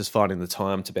just finding the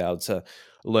time to be able to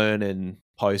learn and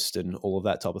post and all of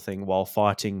that type of thing while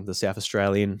fighting the South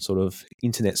Australian sort of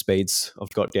internet speeds I've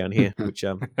got down here, which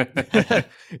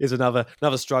is another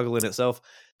struggle in itself.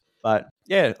 But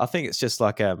yeah, I think it's just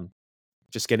like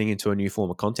just getting into a new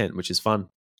form of content, which is fun.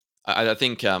 I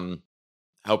think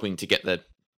helping to get the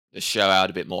show out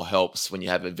a bit more helps when you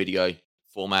have a video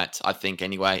format. I think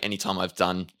anyway, anytime I've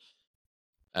done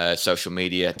social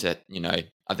media to,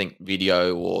 I think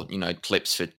video or,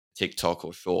 clips for TikTok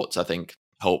or shorts, I think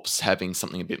helps having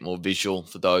something a bit more visual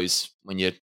for those when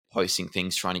you're posting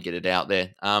things, trying to get it out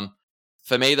there.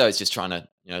 For me though, it's just trying to,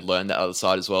 learn that other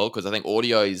side as well. Cause I think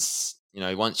audio is,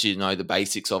 once you know the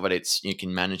basics of it, you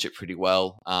can manage it pretty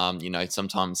well.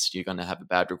 Sometimes you're going to have a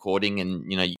bad recording and,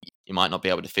 you might not be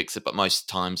able to fix it, but most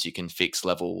times you can fix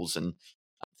levels and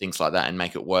things like that and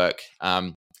make it work.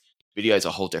 Video is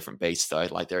a whole different beast though.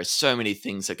 Like there are so many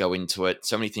things that go into it,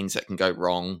 so many things that can go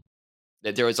wrong.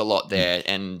 There is a lot there.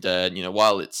 And,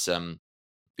 while it's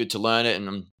good to learn it and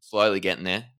I'm slowly getting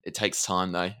there, it takes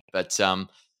time though. But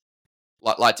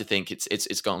like to think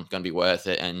it's going to be worth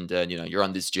it. And, you're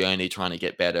on this journey trying to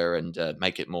get better and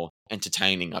make it more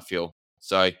entertaining, I feel.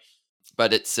 So,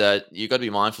 but it's you got to be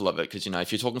mindful of it because,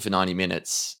 if you're talking for 90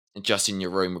 minutes, just in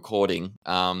your room recording,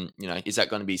 is that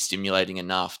going to be stimulating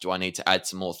enough? Do I need to add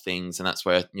some more things? And that's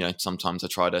where, sometimes I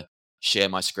try to share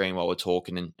my screen while we're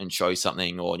talking and show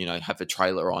something or, have a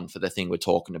trailer on for the thing we're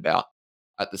talking about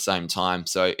at the same time.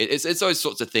 So it's those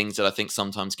sorts of things that I think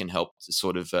sometimes can help to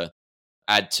sort of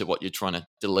add to what you're trying to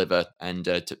deliver and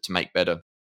to make better.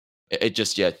 It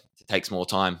just, it takes more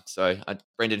time. So,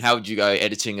 Brendan, how would you go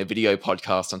editing a video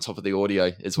podcast on top of the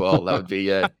audio as well? That would be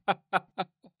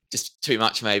just too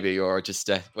much maybe, or just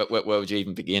where would you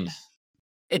even begin?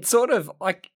 It's sort of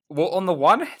like, well, on the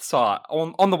one side,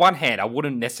 on the one hand, I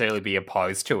wouldn't necessarily be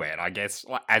opposed to it. I guess,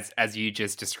 as you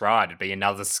just described, it'd be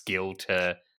another skill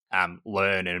to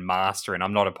learn and master, and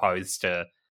I'm not opposed to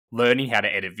learning how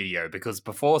to edit video because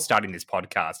before starting this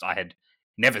podcast, I had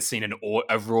never seen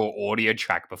a raw audio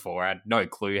track before. I had no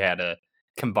clue how to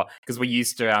combine because we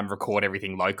used to record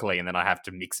everything locally, and then I have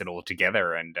to mix it all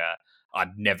together, and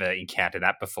I'd never encountered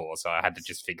that before, so I had to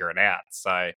just figure it out.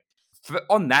 So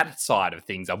on that side of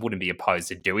things, I wouldn't be opposed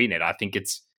to doing it. I think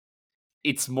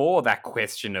it's more that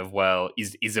question of, well,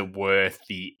 is it worth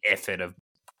the effort of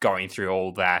going through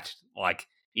all that? Like,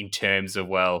 in terms of,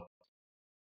 well,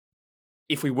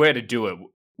 if we were to do it,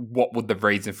 what would the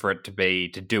reason for it to be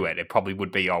to do it? It probably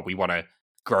would be, we want to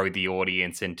grow the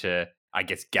audience and to, I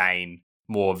guess, gain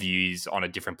more views on a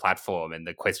different platform. And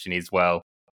the question is, well,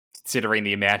 considering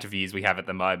the amount of views we have at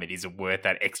the moment, is it worth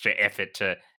that extra effort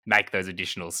to make those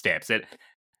additional steps?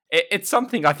 It's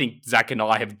something I think Zach and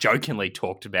I have jokingly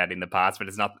talked about in the past, but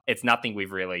it's nothing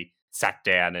we've really sat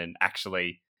down and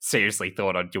actually seriously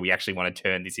thought on. Do we actually want to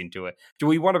turn this into do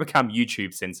we want to become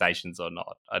YouTube sensations or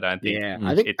not? I don't think. Yeah,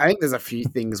 I think there's a few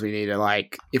things we need to,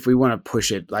 like, if we want to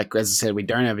push it, like, as I said, we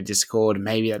don't have a Discord.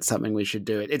 Maybe that's something we should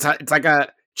do. It's like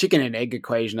a chicken and egg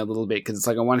equation a little bit, because it's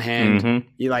like, on one hand,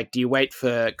 you like, do you wait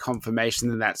for confirmation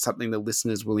that that's something the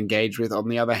listeners will engage with? On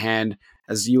the other hand,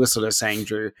 as you were sort of saying,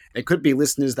 Drew, there could be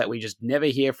listeners that we just never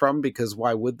hear from, because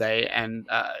why would they? And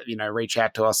reach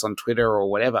out to us on Twitter or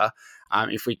whatever.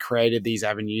 If we created these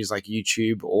avenues like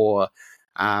YouTube or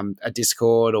a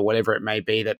Discord or whatever it may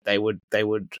be, that they would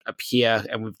appear,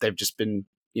 and they've just been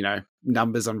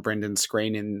numbers on Brendan's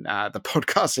screen in the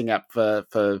podcasting app for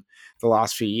the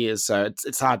last few years. So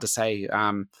it's hard to say.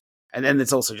 And then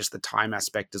there's also just the time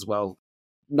aspect as well,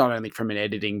 not only from an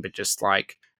editing, but just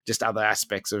other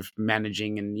aspects of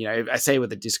managing. And I say with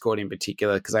the Discord in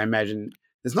particular, because I imagine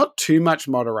there's not too much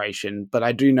moderation, but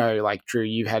I do know, like, Drew,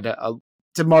 you had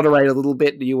to moderate a little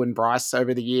bit, you and Bryce,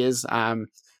 over the years.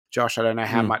 Josh, I don't know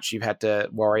how much you've had to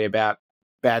worry about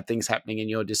bad things happening in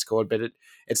your Discord, but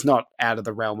it's not out of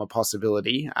the realm of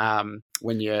possibility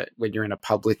when you're in a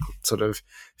public sort of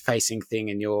facing thing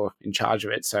and you're in charge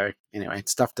of it. So anyway,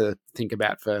 it's stuff to think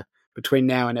about for between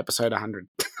now and episode 100.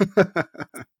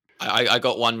 I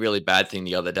got one really bad thing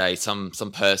the other day. Some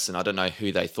person, I don't know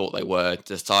who they thought they were,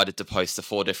 decided to post the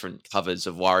 4 different covers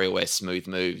of WarioWare Smooth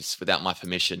Moves without my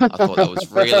permission. I thought that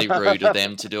was really rude of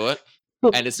them to do it.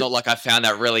 And it's not like I found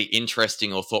that really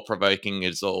interesting or thought-provoking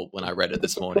at all when I read it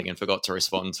this morning and forgot to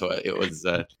respond to it. It was,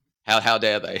 how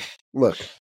dare they? Look,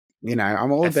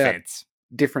 I'm all about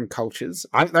different cultures.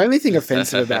 The only thing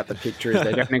offensive about the picture is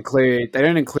they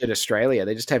don't include Australia.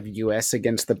 They just have US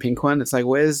against the pink one. It's like,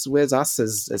 where's us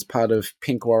as part of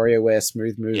Pink WarioWare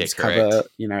Smooth Moves cover,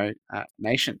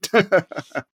 nation.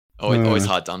 Always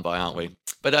hard done by, aren't we?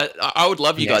 But I would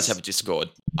love you guys to have a Discord.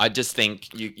 I just think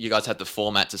you guys have the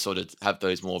format to sort of have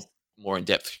those more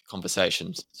in-depth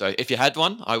conversations. So if you had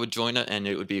one, I would join it, and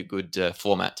it would be a good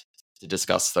format to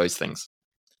discuss those things.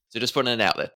 So just putting it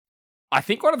out there. I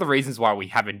think one of the reasons why we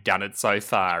haven't done it so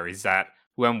far is that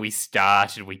when we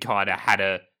started, we kind of had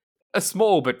a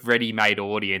small but ready-made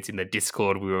audience in the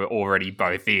Discord we were already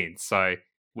both in. So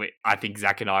I think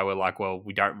Zach and I were like, well,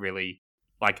 we don't really...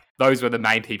 Like, those were the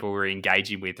main people we were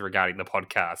engaging with regarding the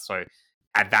podcast. So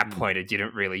at that point, it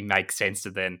didn't really make sense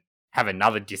to then have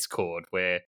another Discord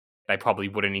where they probably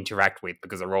wouldn't interact with,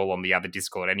 because they're all on the other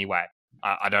Discord anyway.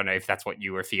 I don't know if that's what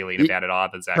you were feeling about it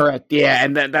either, Zach. Correct. Yeah,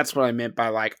 and that's what I meant by,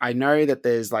 like, I know that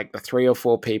there's like the 3 or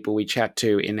 4 people we chat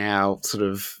to in our sort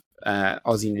of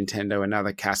Aussie Nintendo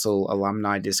Another Castle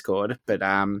alumni Discord, but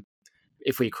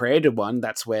if we created one,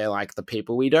 that's where, like, the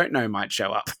people we don't know might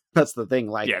show up. That's the thing.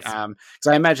 Like, yes. Because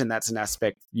I imagine that's an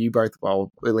aspect you both,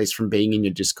 well, at least from being in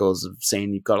your Discords, have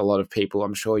seen. You've got a lot of people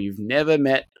I'm sure you've never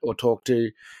met or talked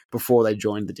to before they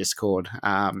joined the Discord.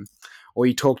 Or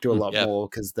you talk to a lot more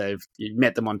because you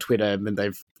met them on Twitter, and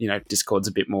they've, Discord's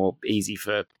a bit more easy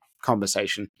for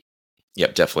conversation.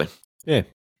 Yep, definitely. Yeah.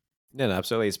 Yeah, no,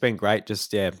 absolutely. It's been great.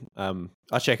 Just,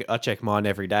 I check mine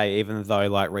every day, even though,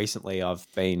 like, recently I've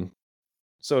been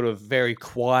sort of very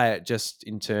quiet just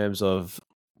in terms of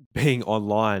being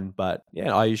online. But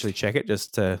yeah, I usually check it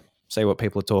just to see what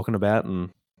people are talking about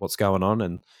and what's going on.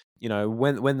 And,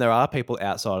 when there are people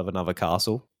outside of Another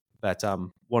Castle that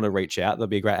want to reach out, there'll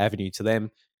be a great avenue to them,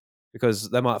 because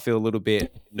they might feel a little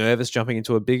bit nervous jumping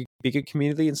into a bigger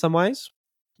community in some ways.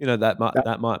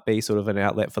 That might be sort of an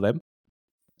outlet for them.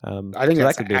 I think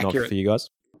that could be an option for you guys.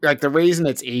 Like, the reason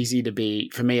it's easy to be,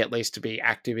 for me at least, to be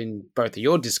active in both of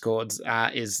your Discords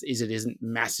is it isn't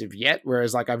massive yet.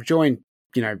 Whereas, like, I've joined,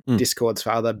 Discords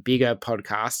for other bigger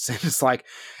podcasts, and it's like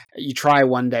you try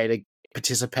one day to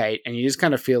participate and you just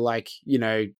kind of feel like,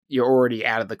 you're already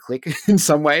out of the clique in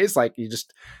some ways. Like,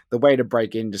 the way to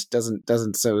break in just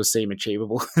doesn't sort of seem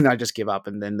achievable, and I just give up,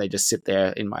 and then they just sit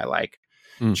there in my, like,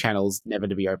 channels never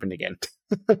to be opened again.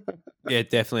 Yeah,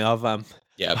 definitely.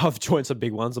 I've joined some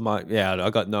big ones. I'm like, I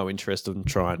got no interest in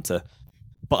trying to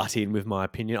butt in with my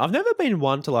opinion. I've never been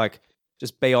one to, like,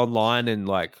 just be online and,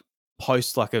 like,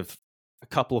 post like a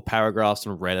couple of paragraphs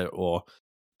on Reddit or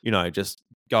just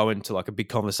go into like a big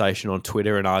conversation on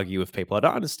Twitter and argue with people. I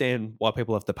don't understand why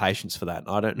people have the patience for that.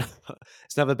 I don't.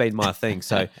 It's never been my thing.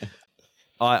 So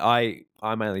I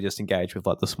mainly just engage with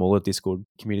like the smaller Discord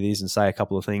communities and say a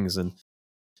couple of things, and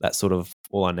that's sort of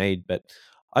all I need. But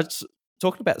I just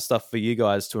talking about stuff for you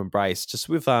guys to embrace. Just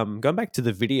with going back to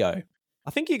the video,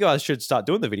 I think you guys should start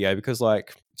doing the video because,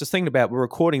 like, just thinking about we're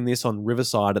recording this on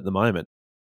Riverside at the moment.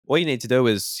 All you need to do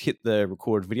is hit the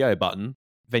record video button,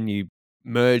 then you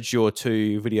merge your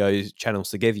two video channels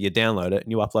together, you download it,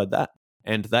 and you upload that.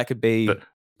 And that could be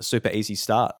a super easy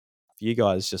start for you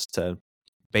guys just to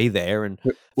be there. And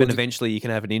then eventually you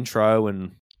can have an intro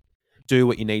and do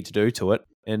what you need to do to it.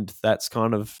 And that's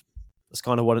kind of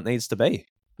what it needs to be.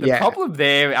 The problem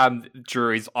there,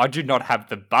 Drew, is I do not have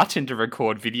the button to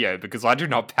record video because I do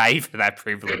not pay for that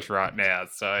privilege right now.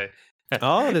 So,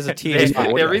 there's a tier.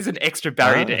 there is an extra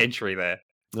barrier to entry there.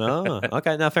 Oh,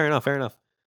 okay. No, fair enough.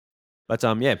 But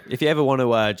if you ever want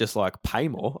to just like pay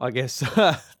more, I guess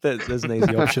there's an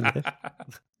easy option there.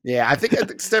 Yeah, I think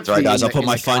it's definitely. Sorry, guys, I'll put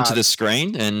my phone to the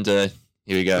screen and here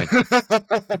we go.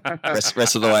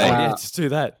 rest of the way. Yeah, just do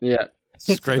that. Yeah.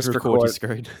 Screen record your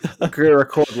screen.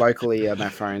 Record locally on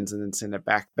their phones and then send it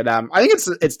back. But I think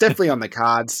it's definitely on the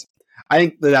cards. I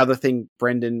think the other thing,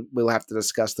 Brendan, we'll have to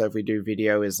discuss though if we do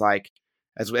video is like,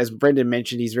 as Brendan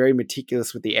mentioned, he's very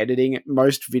meticulous with the editing.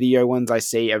 Most video ones I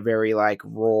see are very like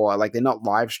raw, like they're not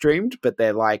live streamed, but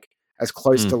they're like as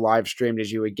close to live streamed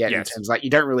as you would get in terms like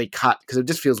you don't really cut because it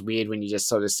just feels weird when you just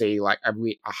sort of see like a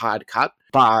hard cut.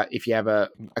 But if you have a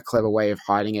clever way of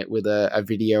hiding it with a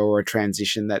video or a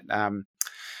transition that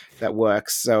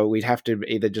works. So we'd have to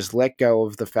either just let go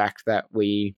of the fact that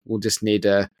we will just need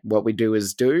to, what we do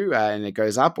is do and it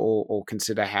goes up or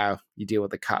consider how you deal with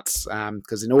the cuts.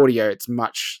 Because in audio, it's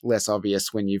much less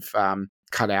obvious when you've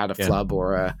cut out a flub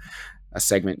or a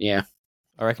segment. Yeah.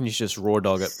 I reckon you should just raw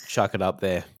dog it, chuck it up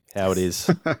there, how it is.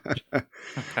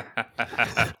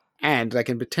 And I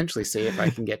can potentially see if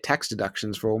I can get tax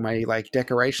deductions for all my like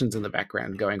decorations in the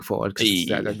background going forward.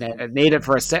 Because I need it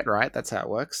for a set, right? That's how it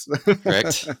works.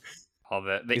 Correct. Oh,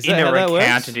 the inner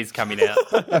accountant is coming out.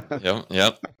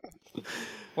 Yep.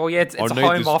 Well, yeah, it's a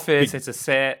home office. It's a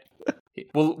set.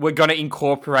 Well, we're going to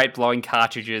incorporate blowing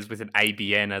cartridges with an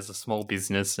ABN as a small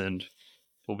business, and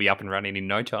we'll be up and running in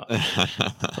no time.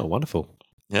 Oh, wonderful.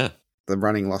 Yeah. The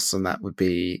running loss on that would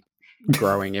be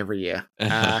growing every year.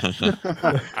 Tell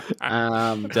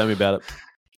me about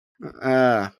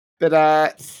it.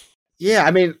 Yeah, I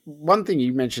mean, one thing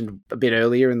you mentioned a bit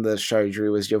earlier in the show,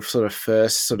 Drew, was your sort of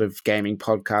first sort of gaming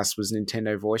podcast was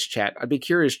Nintendo Voice Chat. I'd be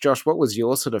curious, Josh, what was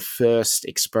your sort of first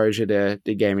exposure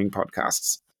to gaming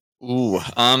podcasts? Ooh,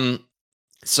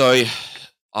 so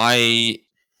I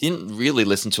didn't really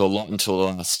listen to a lot until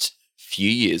the last few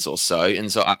years or so,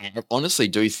 and so I honestly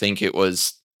do think it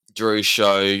was Drew's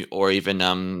show or even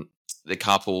the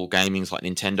Carpool Gamings like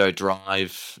Nintendo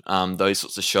Drive, those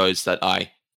sorts of shows that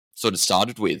I sort of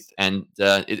started with. And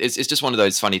it's just one of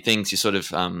those funny things. You sort of,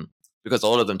 because a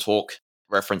lot of them talk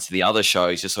reference to the other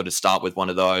shows, you sort of start with one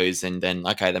of those and then,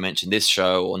 okay, they mentioned this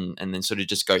show and then sort of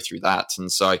just go through that. And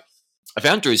so I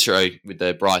found Drew's show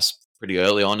with Bryce pretty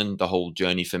early on in the whole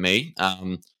journey for me.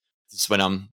 This is when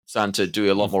I'm starting to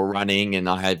do a lot more running and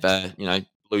I have,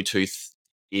 Bluetooth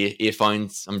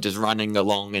earphones. I'm just running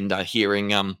along and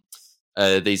hearing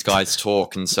these guys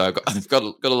talk, and so I've got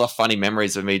a lot of funny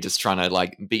memories of me just trying to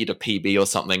like beat a PB or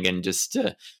something, and just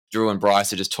Drew and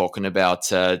Bryce are just talking about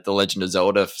The Legend of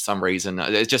Zelda for some reason.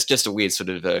 It's just a weird sort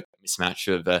of mismatch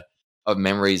of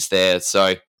memories there.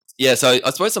 So yeah, so I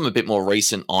suppose I'm a bit more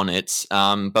recent on it,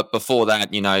 but before that,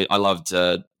 I loved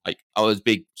I was a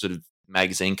big sort of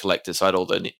magazine collector, so I had all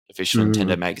the official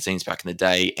Nintendo magazines back in the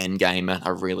day. Endgamer, I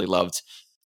really loved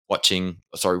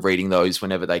reading those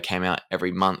whenever they came out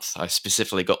every month. I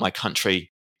specifically got my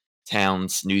country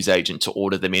town's newsagent to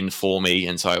order them in for me,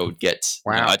 and so I would get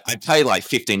I'd pay like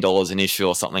 $15 an issue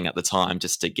or something at the time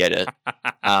just to get it,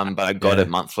 but I got it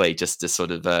monthly just to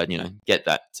sort of get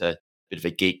that bit of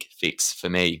a geek fix for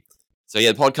me. So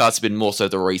yeah, the podcast has been more so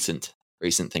the recent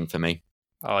thing for me.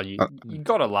 Oh, you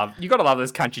gotta love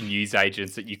those country news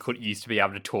agents that you used to be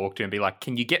able to talk to and be like,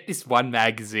 "Can you get this one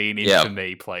magazine in for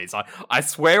me, please? I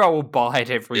swear I will buy it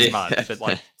every month, but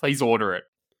like, please order it."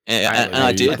 Yeah, and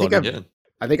I did.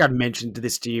 I think I've mentioned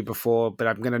this to you before, but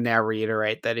I'm going to now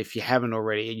reiterate that if you haven't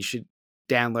already, you should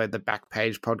download the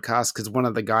Backpage podcast because one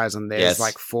of the guys on there is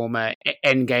like former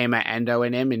Endgamer and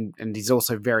ONM, and he's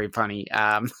also very funny.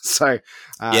 I've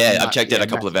checked out a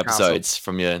couple of episodes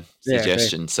from your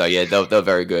suggestion. So yeah, they're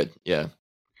very good. Yeah.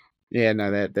 Yeah,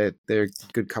 no, they're a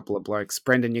good couple of blokes.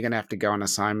 Brendan, you're going to have to go on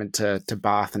assignment to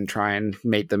Bath and try and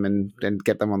meet them and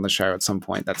get them on the show at some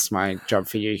point. That's my job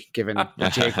for you, given the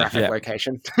geographic Yeah.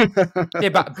 location. Yeah,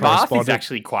 but Bath is Correspondent.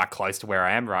 actually quite close to where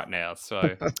I am right now,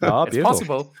 so Oh, it's beautiful.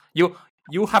 possible.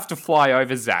 You'll have to fly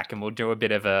over, Zach, and we'll do a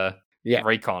bit of a Yeah.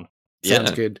 recon. Sounds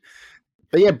Yeah. good.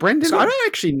 But yeah, Brendan, So- I don't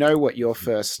actually know what your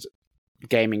first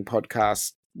gaming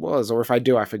podcast was, or if I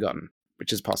do, I've forgotten,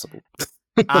 which is possible.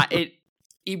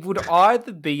 It would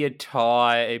either be a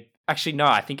tie. Actually, no,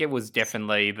 I think it was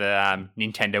definitely the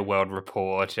Nintendo World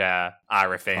Report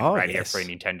RFN Oh, Radio yes. Free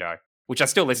Nintendo, which I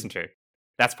still listen to.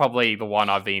 That's probably the one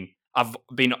I've been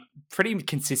pretty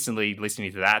consistently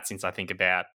listening to that since I think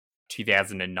about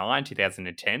 2009,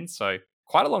 2010. So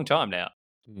quite a long time now.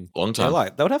 Long So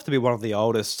time. that would have to be one of the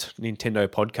oldest Nintendo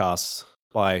podcasts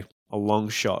by a long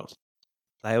shot.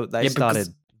 They because started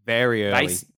very They, early.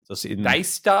 s- just in they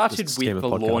started the scheme with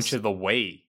of the launch podcasts. of the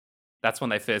Wii. That's when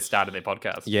they first started their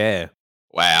podcast. Yeah,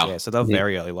 Wow. yeah. So they were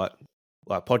very early, like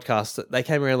podcasts. They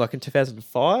came around like in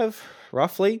 2005,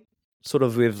 roughly, sort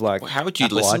of with like. How would you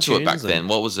Apple listen to it back iTunes then? and-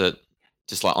 What was it?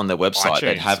 Just like on their website,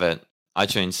 they'd iTunes. have it.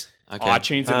 iTunes. Okay.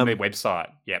 iTunes and their Um, website.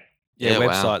 Yep. Yeah, Yeah,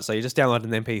 website. wow. So you just download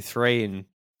an MP3 and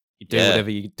you do Yeah. whatever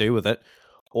you do with it.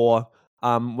 Or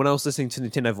when I was listening to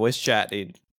Nintendo Voice Chat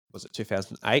in, was it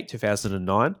 2008,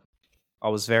 2009? I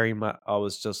was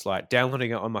just like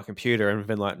downloading it on my computer and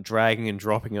then like dragging and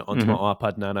dropping it onto my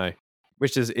iPod Nano,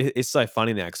 which is it's so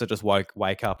funny now because I just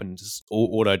wake up and just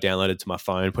auto downloaded to my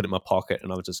phone, put it in my pocket,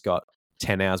 and I've just got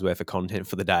 10 hours worth of content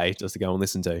for the day just to go and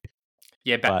listen to.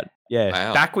 Yeah, But yeah,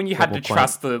 Wow. back when you had Double to quaint.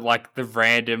 trust the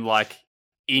random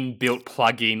inbuilt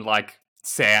plug-in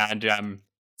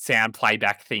sound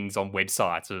playback things on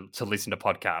websites to listen to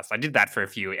podcasts. I did that for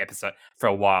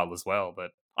a while as well,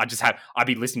 but I'd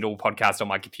be listening to a podcast on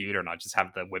my computer and I just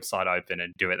have the website open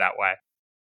and do it that way.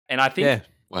 And I think yeah,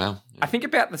 Wow. I think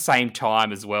about the same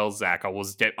time as well, Zach. I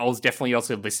was definitely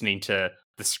also listening to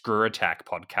the Screw Attack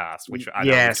podcast, which I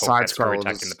know we've talked side about Screw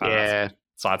Attack in the scrollers. past. Yeah,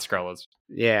 Side scrollers.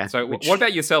 yeah. So which- what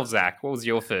about yourself, Zach? What was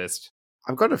your first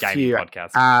I've got a gaming few.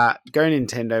 podcast? Go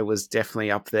Nintendo was definitely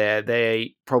up there. They're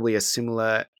probably a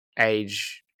similar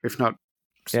age, if not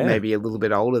Yeah. maybe a little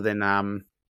bit older than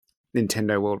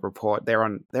Nintendo World Report. They're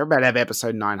about to have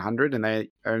episode 900, and they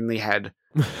only had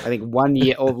I think 1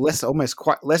 year or less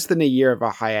than a year of a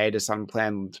hiatus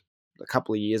unplanned a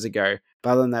couple of years ago. But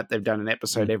other than that, they've done an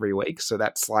episode every week, so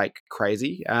that's like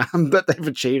crazy. But they've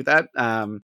achieved that.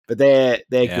 But they're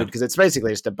Yeah. good because it's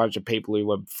basically just a bunch of people who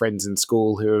were friends in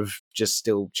school who have just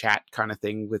still chat kind of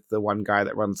thing with the one guy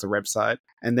that runs the website.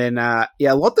 And then, a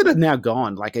lot that have now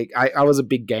gone. Like I was a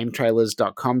big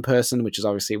GameTrailers.com person, which is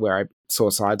obviously where I saw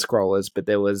side scrollers. But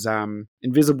there was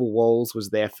Invisible Walls was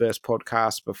their first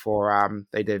podcast before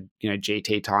they did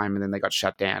GT Time, and then they got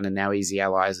shut down. And now Easy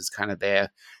Allies is kind of their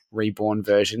reborn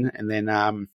version. And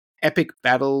then Epic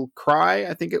Battle Cry,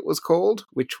 I think it was called,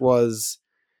 which was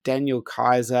Daniel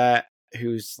Kaiser,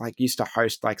 who's used to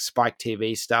host Spike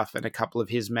TV stuff, and a couple of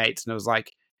his mates, and it was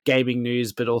gaming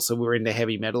news, but also we're into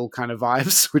heavy metal kind of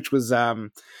vibes, which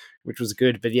was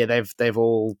good. But yeah, they've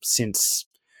all since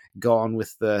gone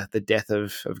with the death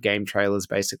of Game Trailers,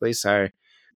 basically. So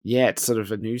yeah, it's sort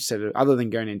of a new set of, other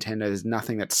than Go Nintendo, there's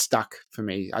nothing that's stuck for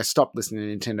me. I stopped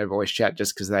listening to Nintendo Voice Chat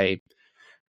just because they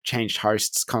changed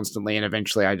hosts constantly, and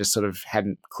eventually I just sort of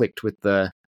hadn't clicked with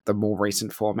the more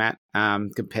recent format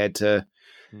compared to,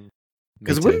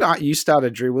 because when you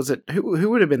started, Drew, was it who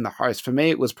would have been the host? For me,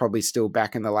 it was probably still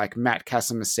back in the Matt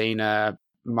Casamassina,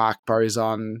 Mark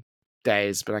Boson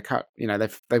days, but I can't,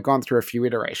 they've gone through a few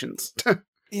iterations.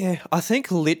 Yeah, I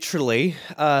think literally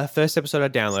first episode I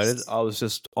downloaded,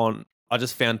 I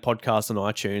just found podcasts on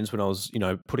iTunes when I was,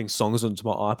 putting songs onto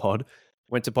my iPod.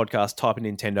 Went to podcast, type in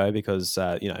Nintendo because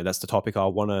that's the topic I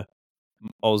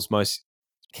was most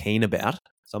keen about.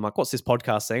 So I'm like, what's this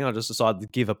podcast thing? I just decided to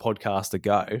give a podcast a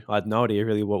go. I had no idea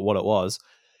really what it was.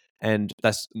 And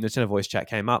that's Nintendo Voice Chat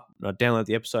came up. And I downloaded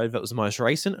the episode that was the most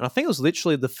recent. And I think it was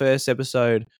literally the first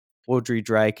episode Audrey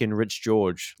Drake and Rich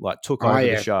George took over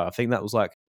the show. I think that was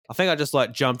I think I just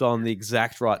jumped on the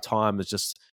exact right time as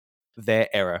just their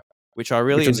era, which I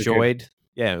really enjoyed.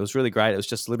 Yeah, it was really great. It was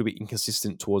just a little bit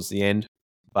inconsistent towards the end,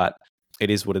 but it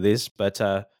is what it is. But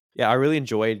yeah, I really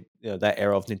enjoyed that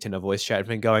era of Nintendo Voice Chat. It's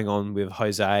been going on with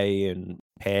Jose and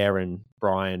Pear and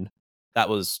Brian. That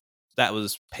was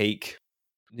peak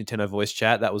Nintendo Voice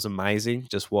Chat. That was amazing.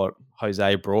 Just what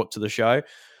Jose brought to the show,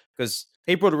 because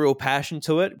he brought a real passion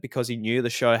to it because he knew the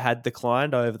show had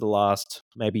declined over the last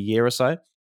maybe year or so.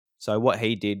 So what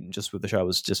he did just with the show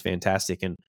was just fantastic.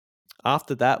 And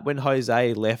after that, when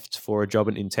Jose left for a job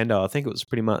at Nintendo, I think it was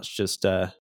pretty much just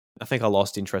I think I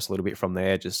lost interest a little bit from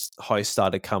there. Just hosts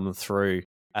started coming through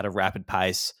at a rapid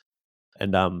pace,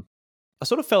 and I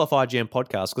sort of fell off IGN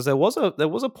podcasts because there was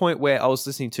a point where I was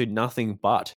listening to nothing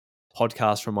but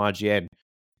podcasts from IGN.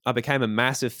 I became a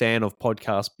massive fan of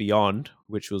Podcast Beyond,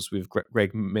 which was with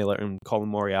Greg Miller and Colin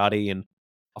Moriarty, and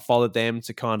I followed them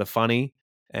to Kind of Funny,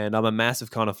 and I'm a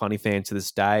massive Kind of Funny fan to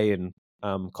this day. And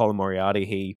Colin Moriarty,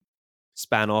 he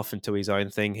span off into his own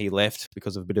thing. He left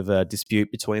because of a bit of a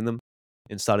dispute between them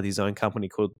and started his own company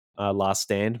called Last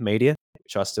Stand Media,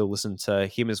 which I still listen to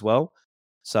him as well.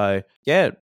 So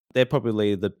yeah, they're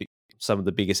probably some of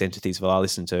the biggest entities that I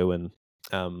listen to, and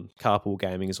Carpool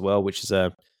Gaming as well, which is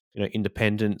a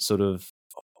independent sort of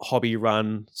hobby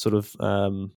run sort of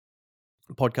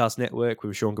podcast network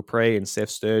with Sean Capri and Seth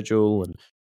Sturgill and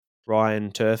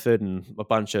Ryan Turford and a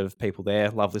bunch of people there.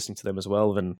 Love listening to them as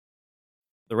well. And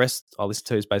the rest I listen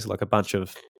to is basically like a bunch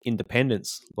of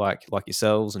independents like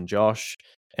yourselves and Josh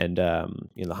and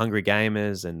the Hungry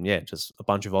Gamers and just a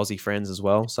bunch of Aussie friends as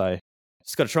well. So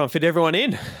just got to try and fit everyone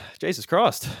in. Jesus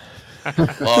Christ.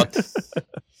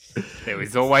 There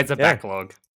was always a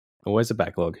backlog. Always a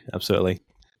backlog, absolutely.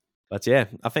 But yeah,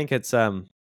 I think it's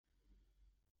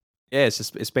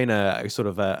it's been a sort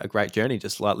of a great journey,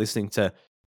 just like listening to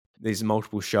these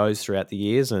multiple shows throughout the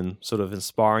years and sort of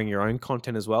inspiring your own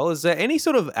content as well. Is there any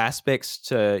sort of aspects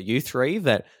to you three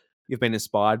that you've been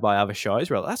inspired by other shows?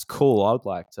 Well, that's cool. I would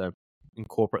like to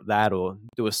incorporate that or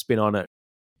do a spin on it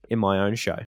in my own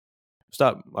show.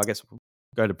 I guess we'll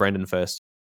go to Brendan first.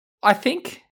 I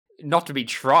think, not to be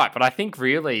trite, but I think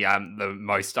really the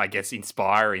most,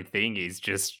 inspiring thing is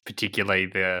just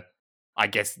particularly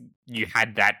you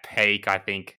had that peak, I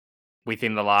think,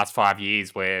 within the last 5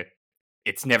 years where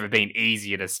it's never been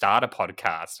easier to start a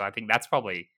podcast. So I think that's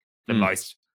probably the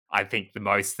most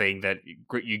thing that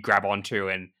you grab onto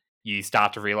and you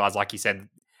start to realize, like you said,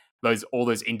 all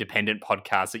those independent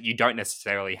podcasts that you don't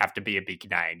necessarily have to be a big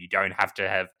name. You don't have to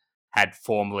have had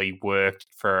formerly worked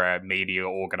for a media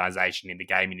organization in the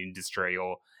gaming industry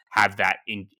or have that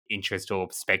interest or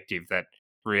perspective that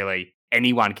really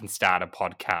anyone can start a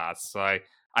podcast. So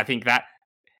I think that,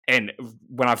 and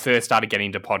when I first started getting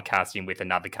into podcasting with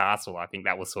Another Castle, I think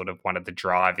that was sort of one of the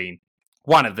driving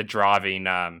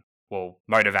motivators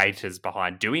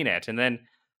behind doing it. And then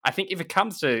I think if it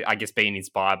comes to, being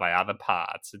inspired by other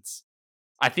parts,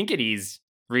 I think it is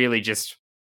really just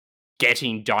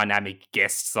getting dynamic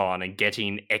guests on and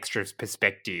getting extra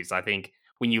perspectives. I think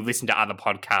when you listen to other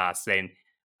podcasts, then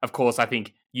of course, I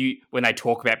think when they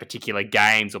talk about particular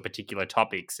games or particular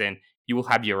topics, then you will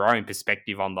have your own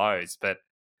perspective on those. But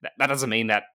that doesn't mean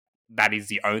that is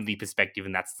the only perspective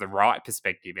and that's the right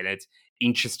perspective. And it's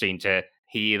interesting to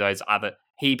hear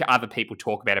other people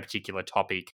talk about a particular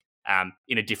topic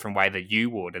in a different way that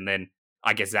you would. And then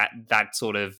I guess that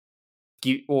sort of,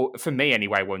 or for me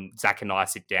anyway, when Zach and I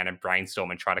sit down and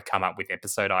brainstorm and try to come up with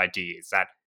episode ideas, that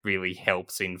really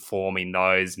helps in forming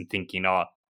those and thinking,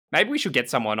 maybe we should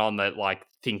get someone on that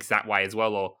thinks that way as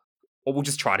well, or we'll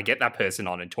just try to get that person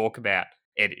on and talk about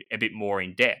it a bit more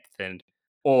in depth.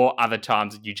 Or other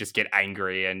times you just get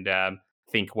angry and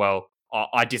think, well,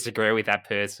 I disagree with that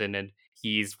person and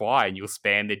here's why, and you'll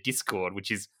spam their Discord, which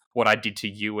is what I did to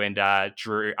you and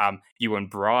Drew, you and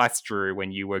Bryce, Drew,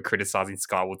 when you were criticizing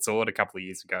Skyward Sword a couple of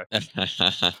years ago.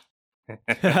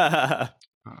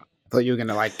 I thought you were going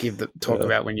to talk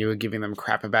about when you were giving them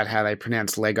crap about how they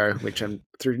pronounce Lego, which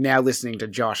through now listening to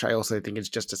Josh, I also think it's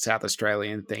just a South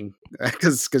Australian thing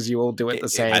because you all do it the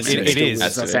same. It is.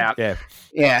 Us out.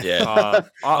 Yeah.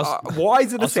 Why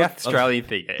is it a South Australian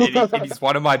thing? It is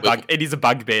one of my it is a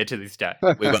bugbear to this day.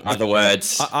 We've got other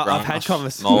words. I've had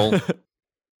conversations.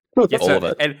 Yes, all of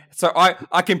it. And so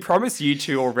I can promise you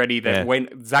two already that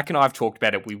when Zach and I have talked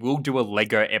about it, we will do a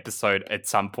Lego episode at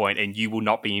some point, and you will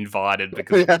not be invited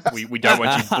because we don't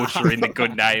want you butchering the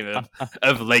good name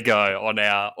of Lego on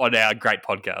our great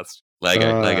podcast.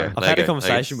 Lego. I've had a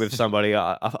conversation with somebody.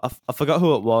 I forgot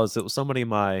who it was. It was somebody in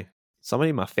my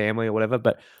family or whatever.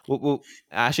 But we'll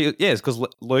actually, it's because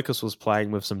Lucas was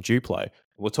playing with some Duplo.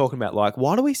 We're talking about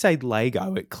why do we say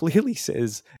Lego? It clearly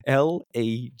says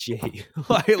L-E-G.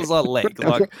 It was like leg.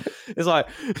 It's like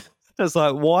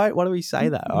why do we say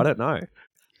that? I don't know.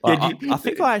 I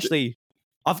think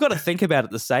I've got to think about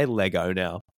it to say Lego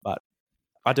now, but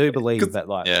I do believe that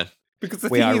because the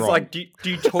thing is do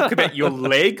you talk about your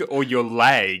leg or your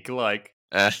leg?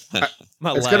 It's got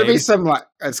to be some assumed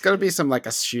it's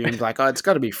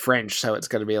got to be French, so it's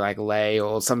got to be lay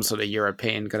or some sort of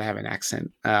European, got to have an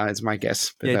accent. Is my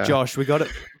guess. But, Josh, we got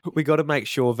to make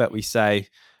sure that we say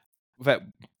that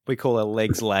we call our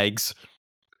legs.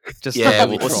 Just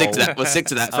we'll stick to that. We'll stick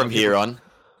to that from here on.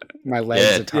 My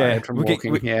legs are tired Yeah, from we get-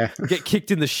 walking. we- Yeah. Get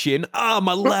kicked in the shin. Ah,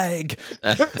 my leg.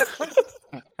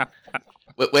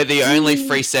 We're the only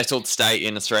free settled state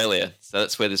in Australia, so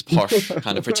that's where this posh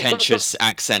kind of pretentious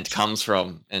accent comes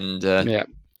from, and Yeah.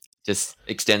 just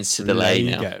extends to the leg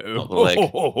now, not the leg.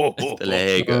 The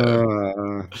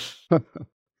Lego.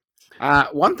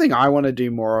 One thing I want to do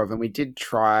more of, and we did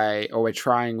try, or we're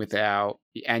trying with our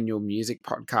annual music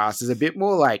podcast, is a bit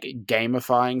more like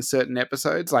gamifying certain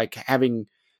episodes, like having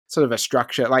sort of a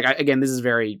structure. Like, again, this is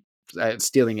very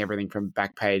stealing everything from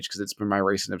Backpage because it's been my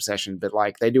recent obsession, but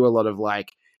like they do a lot of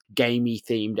like gamey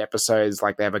themed episodes.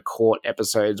 Like they have a court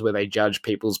episodes where they judge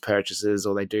people's purchases,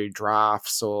 or they do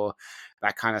drafts or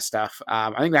that kind of stuff.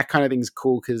 I think that kind of thing's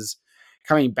cool because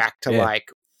coming back to like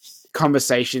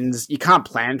conversations, you can't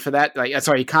plan for that. Like,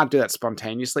 sorry, you can't do that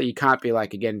spontaneously. You can't be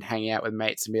like, again, hanging out with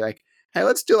mates and be like, hey,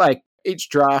 let's do like each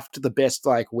draft the best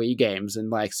like Wii games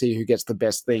and like see who gets the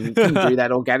best thing. You can do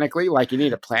that organically. Like you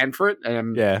need a plan for it.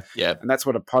 Yeah. And that's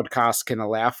what a podcast can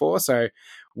allow for. So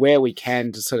where we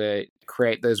can to sort of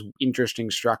create those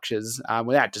interesting structures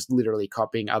without just literally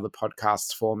copying other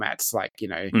podcasts formats. Like, you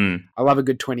know, I love a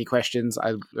good 20 questions.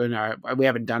 We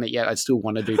haven't done it yet. I still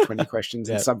want to do 20 questions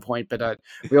at some point, but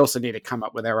we also need to come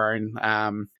up with our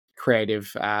own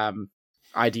creative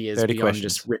ideas beyond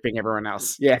just ripping everyone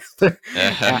else. Yeah.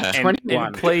 21.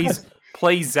 And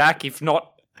please, Zach,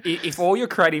 if all your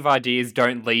creative ideas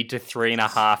don't lead to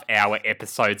 3.5-hour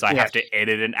episodes I have to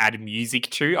edit and add music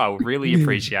to, I will really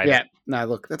appreciate it. Yeah, no,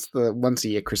 look, that's the once a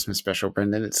year Christmas special,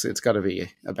 Brendan. It's got to be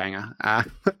a banger.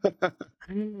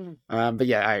 But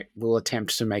yeah, I will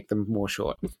attempt to make them more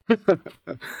short.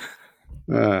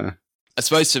 I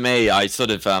suppose for me, I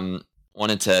sort of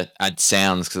wanted to add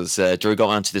sounds because Drew got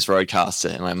onto this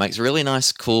Rodecaster and it makes really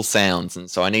nice, cool sounds, and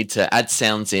so I need to add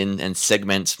sounds in and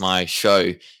segment my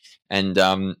show. And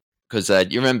because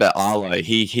you remember Arlo,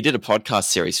 he did a podcast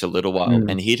series for a little while,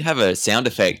 and he'd have a sound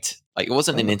effect. Like it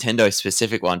wasn't a Nintendo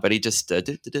specific one, but he just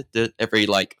every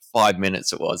like 5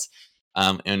 minutes it was,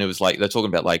 and it was like they're talking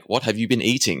about like what have you been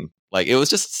eating? Like it was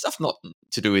just stuff not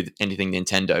to do with anything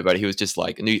Nintendo, but he was just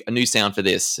like a new sound for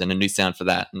this and a new sound for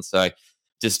that, and so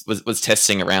just was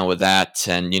testing around with that,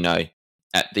 and you know,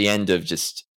 at the end of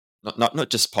just. Not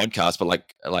just podcasts, but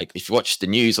like if you watch the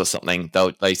news or something,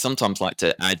 they sometimes like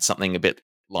to add something a bit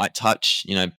light touch,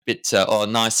 you know, a bit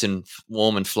nice and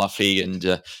warm and fluffy, and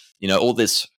you know, all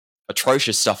this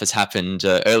atrocious stuff has happened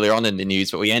earlier on in the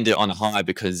news, but we ended on a high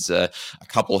because a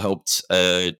couple helped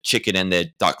a chicken and their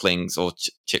ducklings or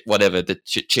whatever the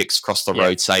chicks cross the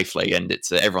road safely, and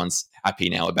it's everyone's happy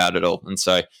now about it all, and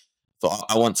so.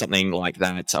 I want something like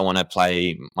that. I want to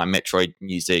play my Metroid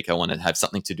music. I want to have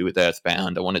something to do with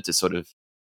Earthbound. I wanted to sort of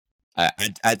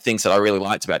add things that I really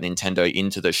liked about Nintendo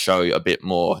into the show a bit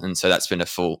more, and so that's been a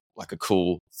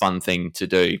cool, fun thing to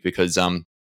do because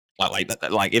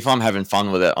like if I'm having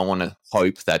fun with it, I want to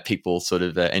hope that people sort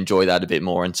of enjoy that a bit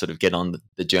more and sort of get on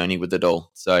the journey with it all.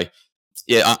 So.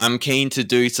 Yeah, I'm keen to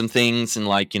do some things, and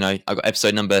like, you know, I've got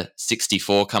episode number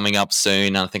 64 coming up soon,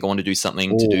 and I think I want to do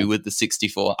something to do with the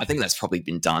 64. I think that's probably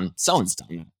been done. Someone's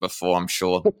done it before, I'm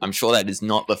sure. I'm sure that is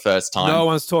not the first time. No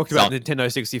one's talked about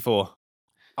Nintendo 64.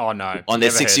 Oh, no. On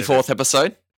their 64th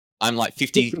episode, I'm like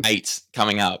 58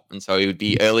 coming up, and so it would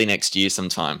be early next year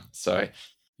sometime. So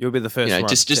you'll be the first one.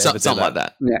 Just something like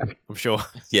that. Yeah. I'm sure.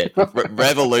 Yeah,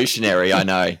 revolutionary, I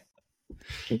know.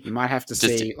 You might have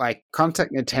to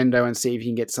contact Nintendo and see if you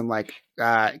can get some like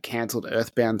cancelled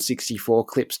Earthbound 64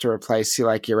 clips to replace your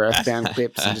Earthbound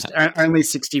clips, and just only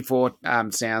 64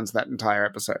 sounds that entire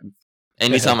episode.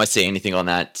 Anytime I see anything on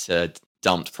that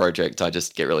dumped project, I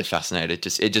just get really fascinated.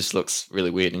 It just looks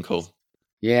really weird and cool.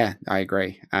 Yeah, I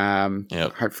agree.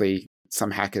 Hopefully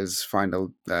some hackers find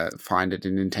it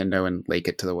in Nintendo and leak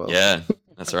it to the world. Yeah,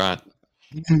 that's right.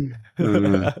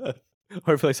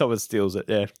 Hopefully someone steals it,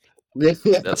 yeah. Yeah,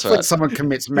 that's right. Someone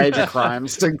commits major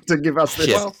crimes to give us this.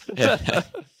 Well,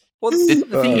 the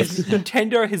thing is,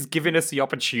 Nintendo has given us the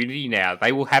opportunity now.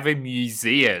 They will have a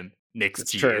museum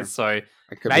next year. True. So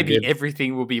maybe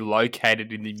everything will be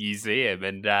located in the museum,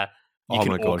 and you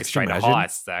can orchestrate a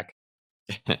heist, Zach.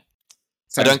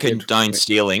 I don't condone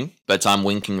stealing, but I'm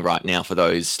winking right now for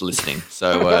those listening.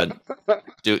 So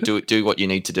do what you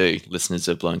need to do, listeners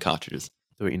of Blown Cartridges.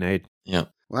 Do what you need. Yeah.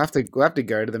 We'll have to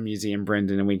go to the museum,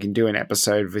 Brendan, and we can do an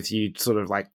episode with you sort of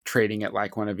like treating it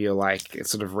like one of your like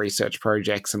sort of research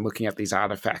projects and looking at these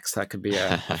artifacts. That could be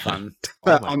a fun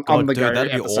on the go.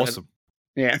 That'd be episode. awesome.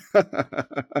 Yeah.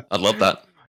 I'd love that.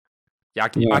 Yeah, I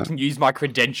can use my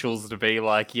credentials to be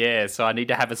like, so I need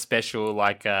to have a special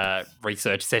like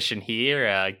research session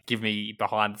here. Give me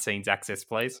behind the scenes access,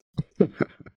 please.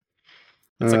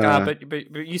 It's like,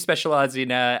 but you specialize in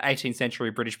 18th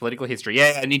century British political history.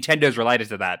 Yeah, Nintendo's related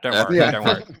to that. Don't worry. Yeah. Don't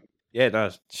worry. Yeah,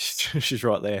 no, she's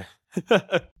right there.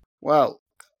 Well,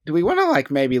 do we want to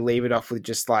like maybe leave it off with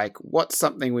just like what's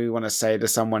something we want to say to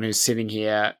someone who's sitting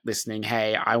here listening?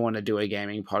 Hey, I want to do a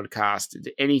gaming podcast.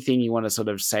 Anything you want to sort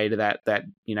of say to that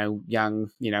young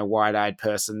wide-eyed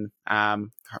person,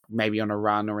 maybe on a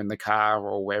run or in the car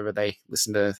or wherever they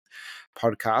listen to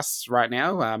podcasts right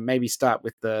now? Maybe start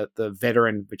with the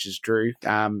veteran, which is Drew.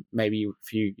 Maybe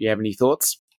if you have any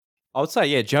thoughts. I would say,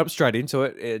 yeah, jump straight into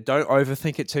it. Don't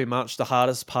overthink it too much. The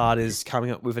hardest part is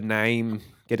coming up with a name,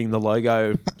 getting the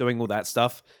logo, doing all that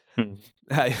stuff.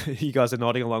 You guys are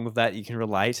nodding along with that. You can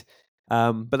relate.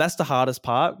 But that's the hardest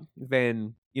part.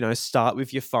 Then, start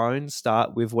with your phone,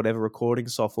 start with whatever recording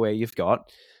software you've got,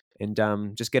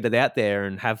 and just get it out there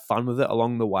and have fun with it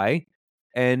along the way.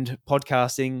 And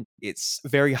podcasting, it's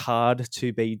very hard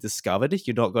to be discovered.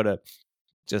 You're not going to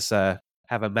just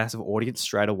have a massive audience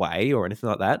straight away or anything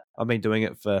like that. I've been doing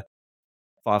it for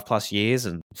 5+ years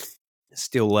and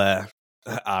still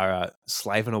are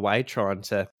slaving away trying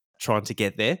to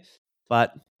get there.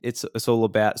 But it's all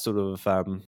about sort of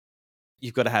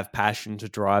you've got to have passion to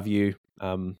drive you,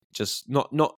 just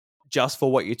not just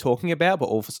for what you're talking about, but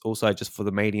also just for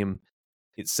the medium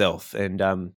itself.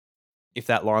 And if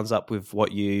that lines up with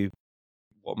what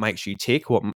makes you tick,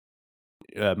 what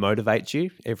motivates you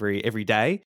every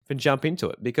day, then jump into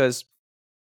it, because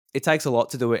it takes a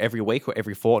lot to do it every week or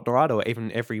every fortnight or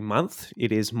even every month.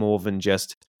 It is more than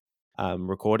just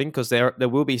recording, because there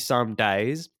will be some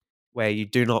days where you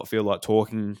do not feel like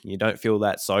talking, you don't feel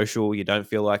that social, you don't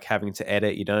feel like having to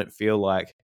edit, you don't feel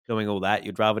like doing all that.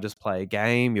 You'd rather just play a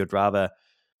game, you'd rather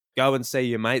go and see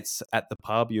your mates at the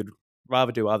pub, you'd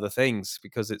rather do other things,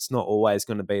 because it's not always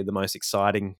going to be the most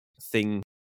exciting thing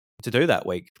to do that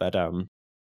week. But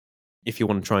if you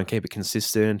want to try and keep it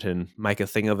consistent and make a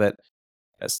thing of it,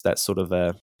 that's sort of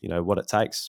what it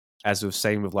takes. As we've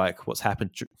seen with like what's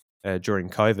happened during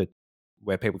COVID,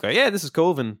 where people go, yeah, this is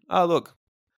cool, and oh look,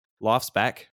 life's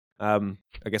back. I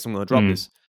guess I'm going to drop this,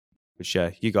 which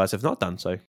you guys have not done.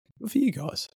 So good for you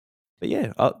guys. But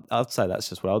yeah, I'd say that's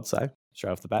just what I'd say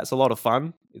straight off the bat. It's a lot of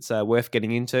fun. It's worth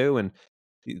getting into, and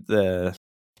the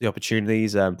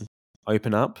opportunities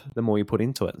open up the more you put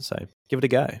into it. So give it a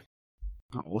go.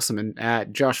 Awesome.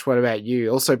 And Josh, what about you?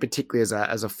 Also, particularly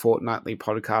as a fortnightly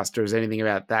podcaster, is there anything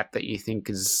about that you think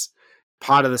is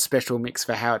part of the special mix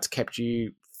for how it's kept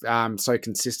you so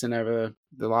consistent over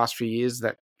the last few years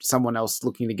that someone else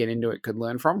looking to get into it could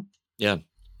learn from? Yeah.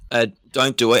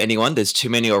 Don't do it, anyone. There's too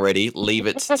many already. Leave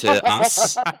it to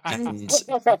us. And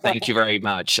thank you very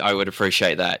much. I would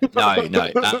appreciate that. No.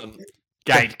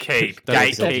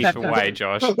 Gatekeep away,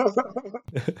 Josh.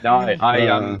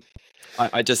 No,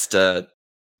 I just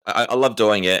I love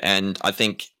doing it, and I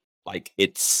think like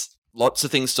it's lots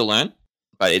of things to learn,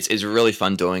 but it's really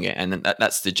fun doing it, and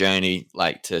that's the journey,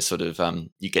 like to sort of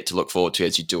you get to look forward to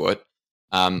as you do it.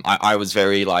 I was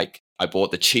very like, I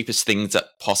bought the cheapest things that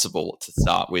possible to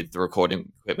start with, the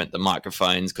recording equipment, the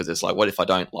microphones, because it's like, what if I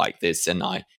don't like this and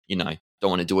I don't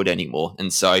want to do it anymore?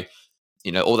 And so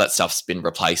all that stuff's been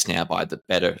replaced now by the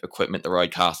better equipment, the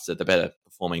Rodecaster, the better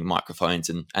performing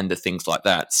microphones, and the things like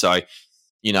that. So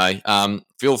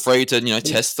feel free to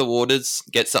test the waters,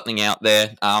 get something out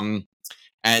there,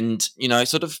 and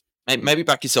sort of maybe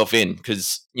back yourself in,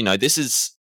 because this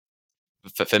is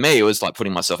for me, it was like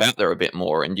putting myself out there a bit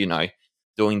more, and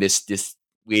doing this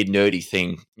weird nerdy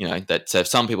thing that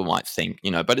some people might think,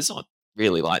 but it's not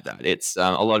really like that. It's a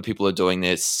lot of people are doing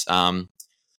this.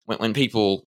 When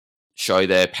people show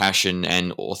their passion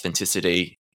and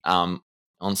authenticity on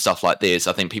stuff like this,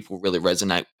 I think people really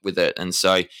resonate with it. And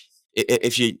so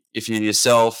if you're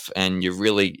yourself and you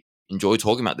really enjoy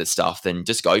talking about this stuff, then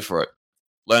just go for it.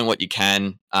 Learn what you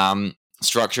can,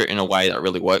 structure it in a way that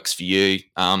really works for you.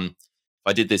 If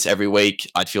I did this every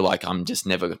week, I'd feel like I'm just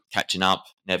never catching up,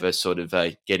 never sort of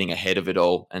getting ahead of it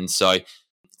all. And so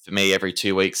for me, every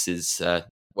 2 weeks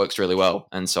works really well.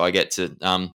 And so I get to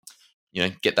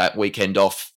get that weekend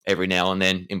off every now and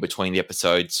then in between the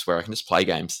episodes where I can just play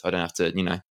games. I don't have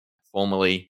to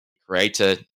formally create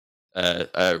a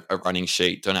running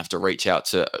sheet. Don't have to reach out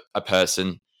to a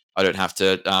person. I don't have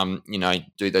to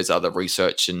do those other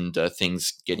research and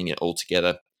things, getting it all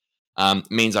together.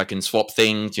 Means I can swap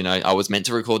things. I was meant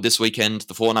to record this weekend.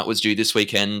 The Fortnite was due this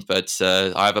weekend, but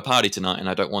I have a party tonight and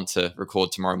I don't want to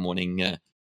record tomorrow morning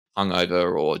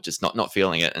hungover or just not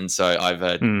feeling it. And so I've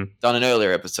done an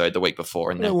earlier episode the week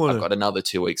before, and then I've got another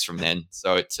 2 weeks from then.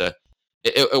 So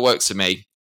it works for me.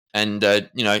 And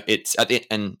it's at the,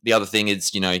 and the other thing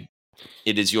is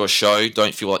it is your show.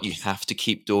 Don't feel like you have to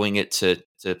keep doing it to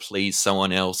to please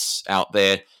someone else out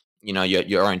there. You know,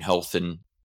 your own health and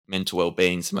mental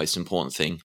well-being is the most important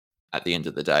thing at the end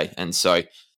of the day. And so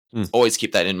always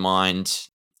keep that in mind.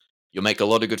 You'll make a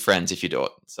lot of good friends if you do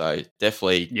it. So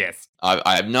definitely, Yes.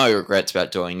 I have no regrets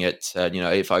about doing it. You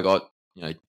know, if I got, you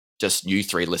know, just you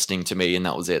three listening to me and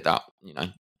that was it, that, you know,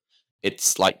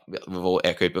 it's like we've all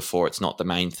echoed before, it's not the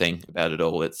main thing about it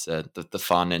all. It's the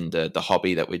fun and the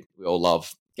hobby that we all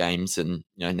love, games, and,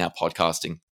 you know, now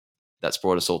podcasting. That's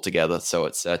brought us all together. So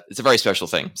it's a very special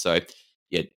thing. So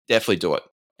yeah, definitely do it.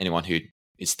 Anyone who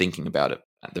is thinking about it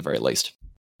at the very least.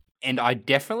 And I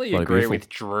definitely Bloody agree beautiful. with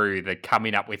Drew that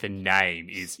coming up with a name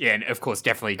is, yeah, and of course,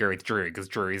 definitely agree with Drew because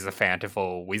Drew is a fount of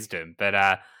all wisdom.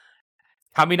 But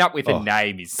coming up with a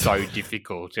name is so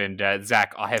difficult. And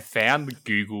Zach, I have found the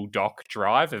Google Doc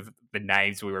drive of the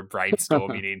names we were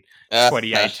brainstorming in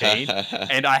 2018.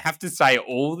 And I have to say,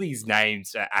 all these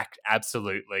names are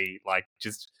absolutely like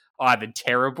just either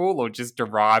terrible or just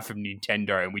derived from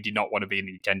Nintendo, and we did not want to be a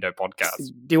Nintendo podcast.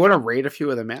 Do you want to read a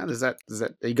few of them out? Is that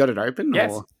you got it open?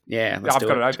 Yes. Or? Yeah, I've got it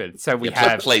open. So we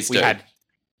Yeah.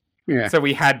 So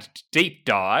we had Deep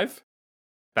Dive.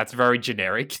 That's very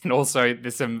generic. And also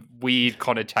there's some weird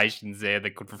connotations there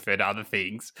that could refer to other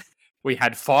things. We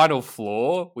had Final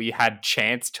Floor. We had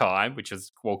Chance Time, which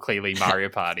was, well, clearly Mario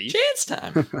Party. Chance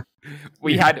Time.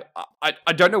 We had,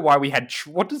 I don't know why we had,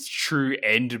 what does True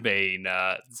End mean,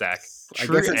 Zach?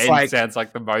 True I guess it's End sounds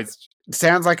like the most...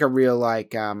 Sounds like a real,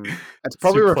 like, it's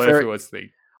probably superfluous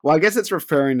thing. Well, I guess it's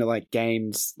referring to like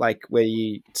games like where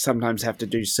you sometimes have to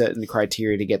do certain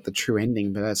criteria to get the true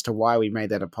ending. But as to why we made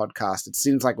that a podcast, it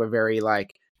seems like we're very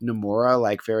like Nomura,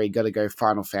 like very got to go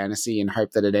Final Fantasy and hope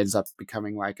that it ends up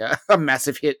becoming like a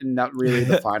massive hit and not really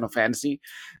the Final Fantasy,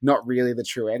 not really the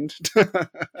true end.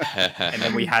 And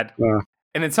then we had,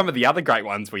 and then some of the other great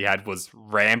ones we had was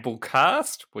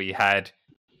Ramblecast. We had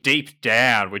Deep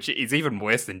Down, which is even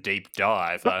worse than Deep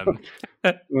Dive.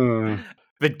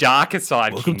 The Darker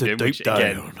Side Welcome Kingdom, to which Deep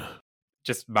again, Down.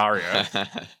 Just Mario.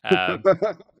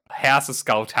 House of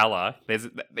Skulltula.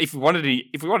 If we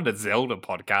wanted a Zelda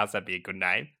podcast, that'd be a good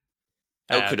name.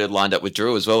 That could have lined up with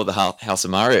Drew as well with the House of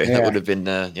Mario. Yeah. That would have been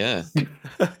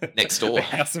next door. The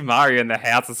House of Mario and the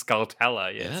House of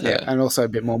Skulltula. Yes. Yeah, and also a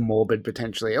bit more morbid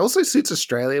potentially. It also suits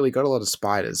Australia. We got a lot of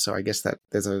spiders, so I guess that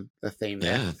there's a theme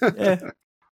there. Yeah.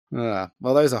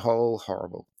 Well, those are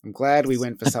horrible. I'm glad we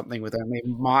went for something with only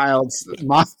mild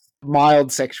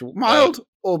sexual, I'd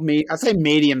say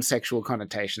medium sexual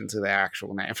connotation to their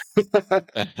actual name.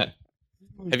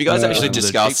 Have you guys actually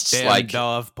discussed like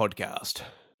Dive podcast?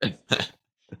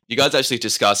 you guys actually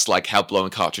discussed like how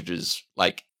blowing cartridges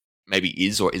like maybe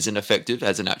is or isn't effective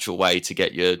as an actual way to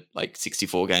get your like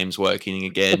 64 games working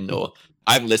again? Or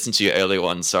I haven't listened to your earlier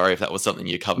one. Sorry if that was something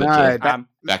you covered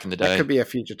back in the day. That could be a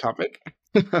future topic.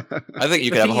 I think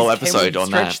you could have a whole episode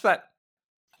on that.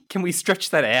 Can we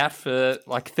stretch that out for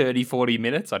like 30, 40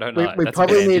 minutes? I don't know. We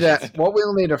probably need what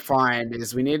we'll need to find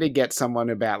is we need to get someone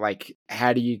about like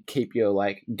how do you keep your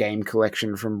like game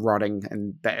collection from rotting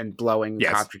and blowing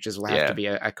cartridges will have to be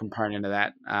a component of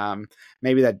that.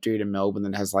 Maybe that dude in Melbourne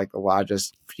that has like the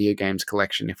largest video games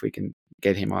collection, if we can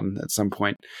get him on at some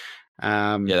point.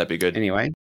 Yeah, that'd be good.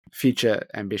 Anyway, future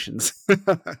ambitions.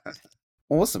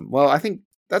 Awesome. Well, I think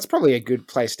that's probably a good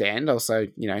place to end. Also,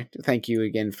 thank you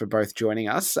again for both joining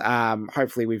us.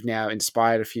 Hopefully we've now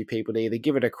inspired a few people to either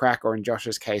give it a crack or in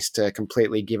Josh's case to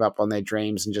completely give up on their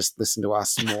dreams and just listen to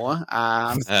us more.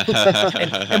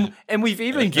 And we've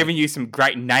even given you some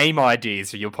great name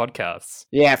ideas for your podcasts.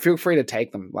 Yeah, feel free to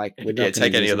take them. Like, we're not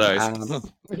take any of those.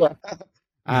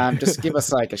 Just give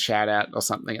us like a shout out or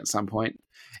something at some point.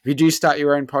 If you do start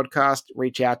your own podcast,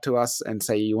 reach out to us and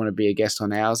say you want to be a guest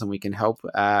on ours and we can help.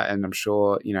 And I'm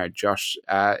sure, Josh,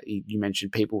 you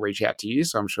mentioned people reach out to you.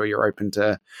 So I'm sure you're open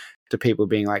to people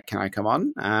being like, can I come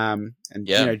on?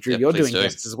 Drew, you're doing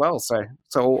guests as well. So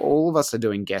all of us are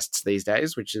doing guests these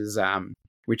days, which is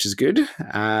good.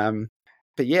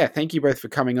 But yeah, thank you both for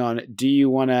coming on. Do you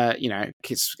want to,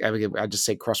 I just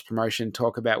said cross promotion,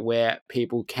 talk about where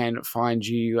people can find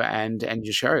you and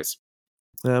your shows?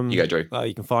 You go, Drew.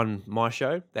 You can find my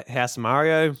show, that House of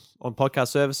Mario, on podcast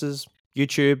services,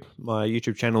 YouTube. My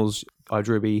YouTube channel's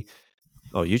iDrewby,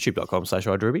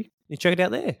 youtube.com/iDrewby. You check it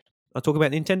out there. I talk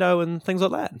about Nintendo and things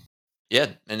like that. Yeah,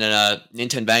 and then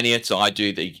Nintendania. So I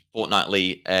do the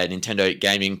fortnightly Nintendo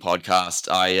gaming podcast.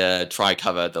 I try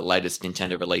cover the latest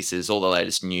Nintendo releases, all the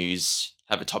latest news,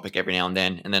 have a topic every now and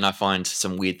then I find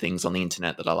some weird things on the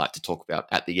internet that I like to talk about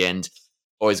at the end.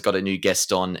 Always got a new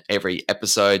guest on every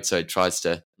episode, so it tries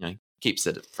to, keeps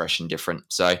it fresh and different.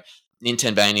 So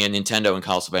Nintendania, Nintendo and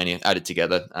Castlevania added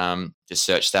together. Just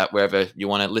search that wherever you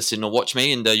want to listen or watch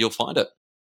me and you'll find it.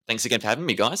 thanks again for having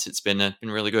me, guys. It's been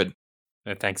really good.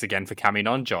 And thanks again for coming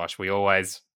on, Josh. We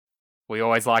always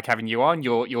like having you on.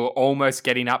 You're almost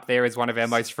getting up there as one of our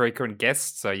most frequent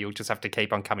guests, so you'll just have to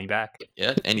keep on coming back.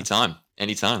 Yeah, anytime.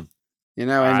 You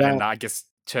know, And I guess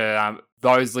to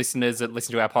those listeners that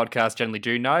listen to our podcast generally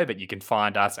do know, but you can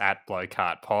find us at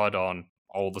BlowCartPod on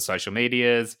all the social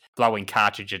medias,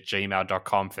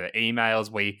 blowingcartridge@gmail.com for emails.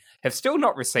 We have still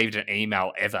not received an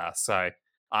email ever, so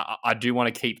I do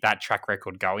want to keep that track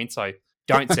record going. So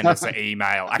don't send us an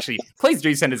email. Actually, please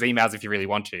do send us emails if you really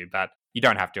want to, but you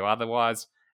don't have to otherwise.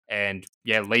 And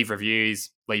yeah, leave reviews,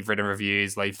 leave written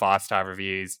reviews, leave 5-star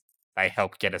reviews. They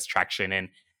help get us traction and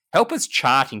help us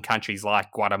chart in countries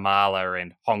like Guatemala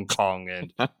and Hong Kong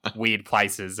and weird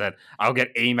places. And I'll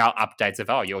get email updates of,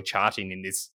 oh, you're charting in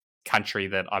this country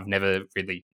that I've never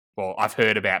really, I've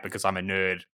heard about because I'm a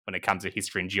nerd when it comes to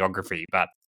history and geography, but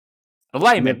the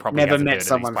layman probably never hasn't met heard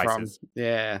someone of these from. places.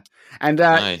 Yeah. And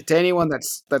Right. to anyone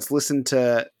that's listened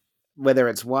to whether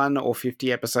it's 1 or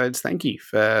 50 episodes, thank you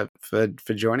for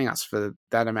joining us for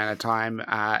that amount of time.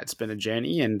 It's been a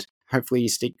journey, and hopefully you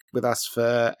stick with us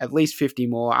for at least 50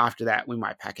 more. After that, we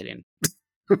might pack it in.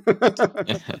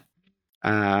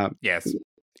 Yes.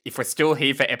 If we're still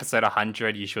here for episode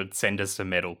 100, you should send us a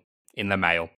medal in the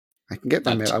mail. I can get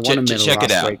the medal. I want a medal check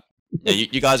it last out. week. Yeah,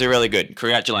 you guys are really good.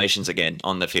 Congratulations again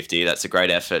on the 50. That's a great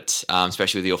effort,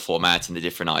 especially with your formats and the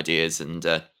different ideas. And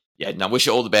I wish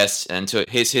you all the best. And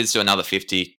here's to another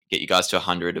 50. Get you guys to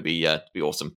 100. It'll be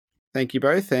awesome. Thank you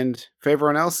both. And for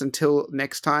everyone else, until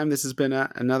next time, this has been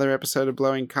another episode of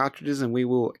Blowing Cartridges, and we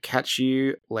will catch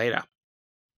you later.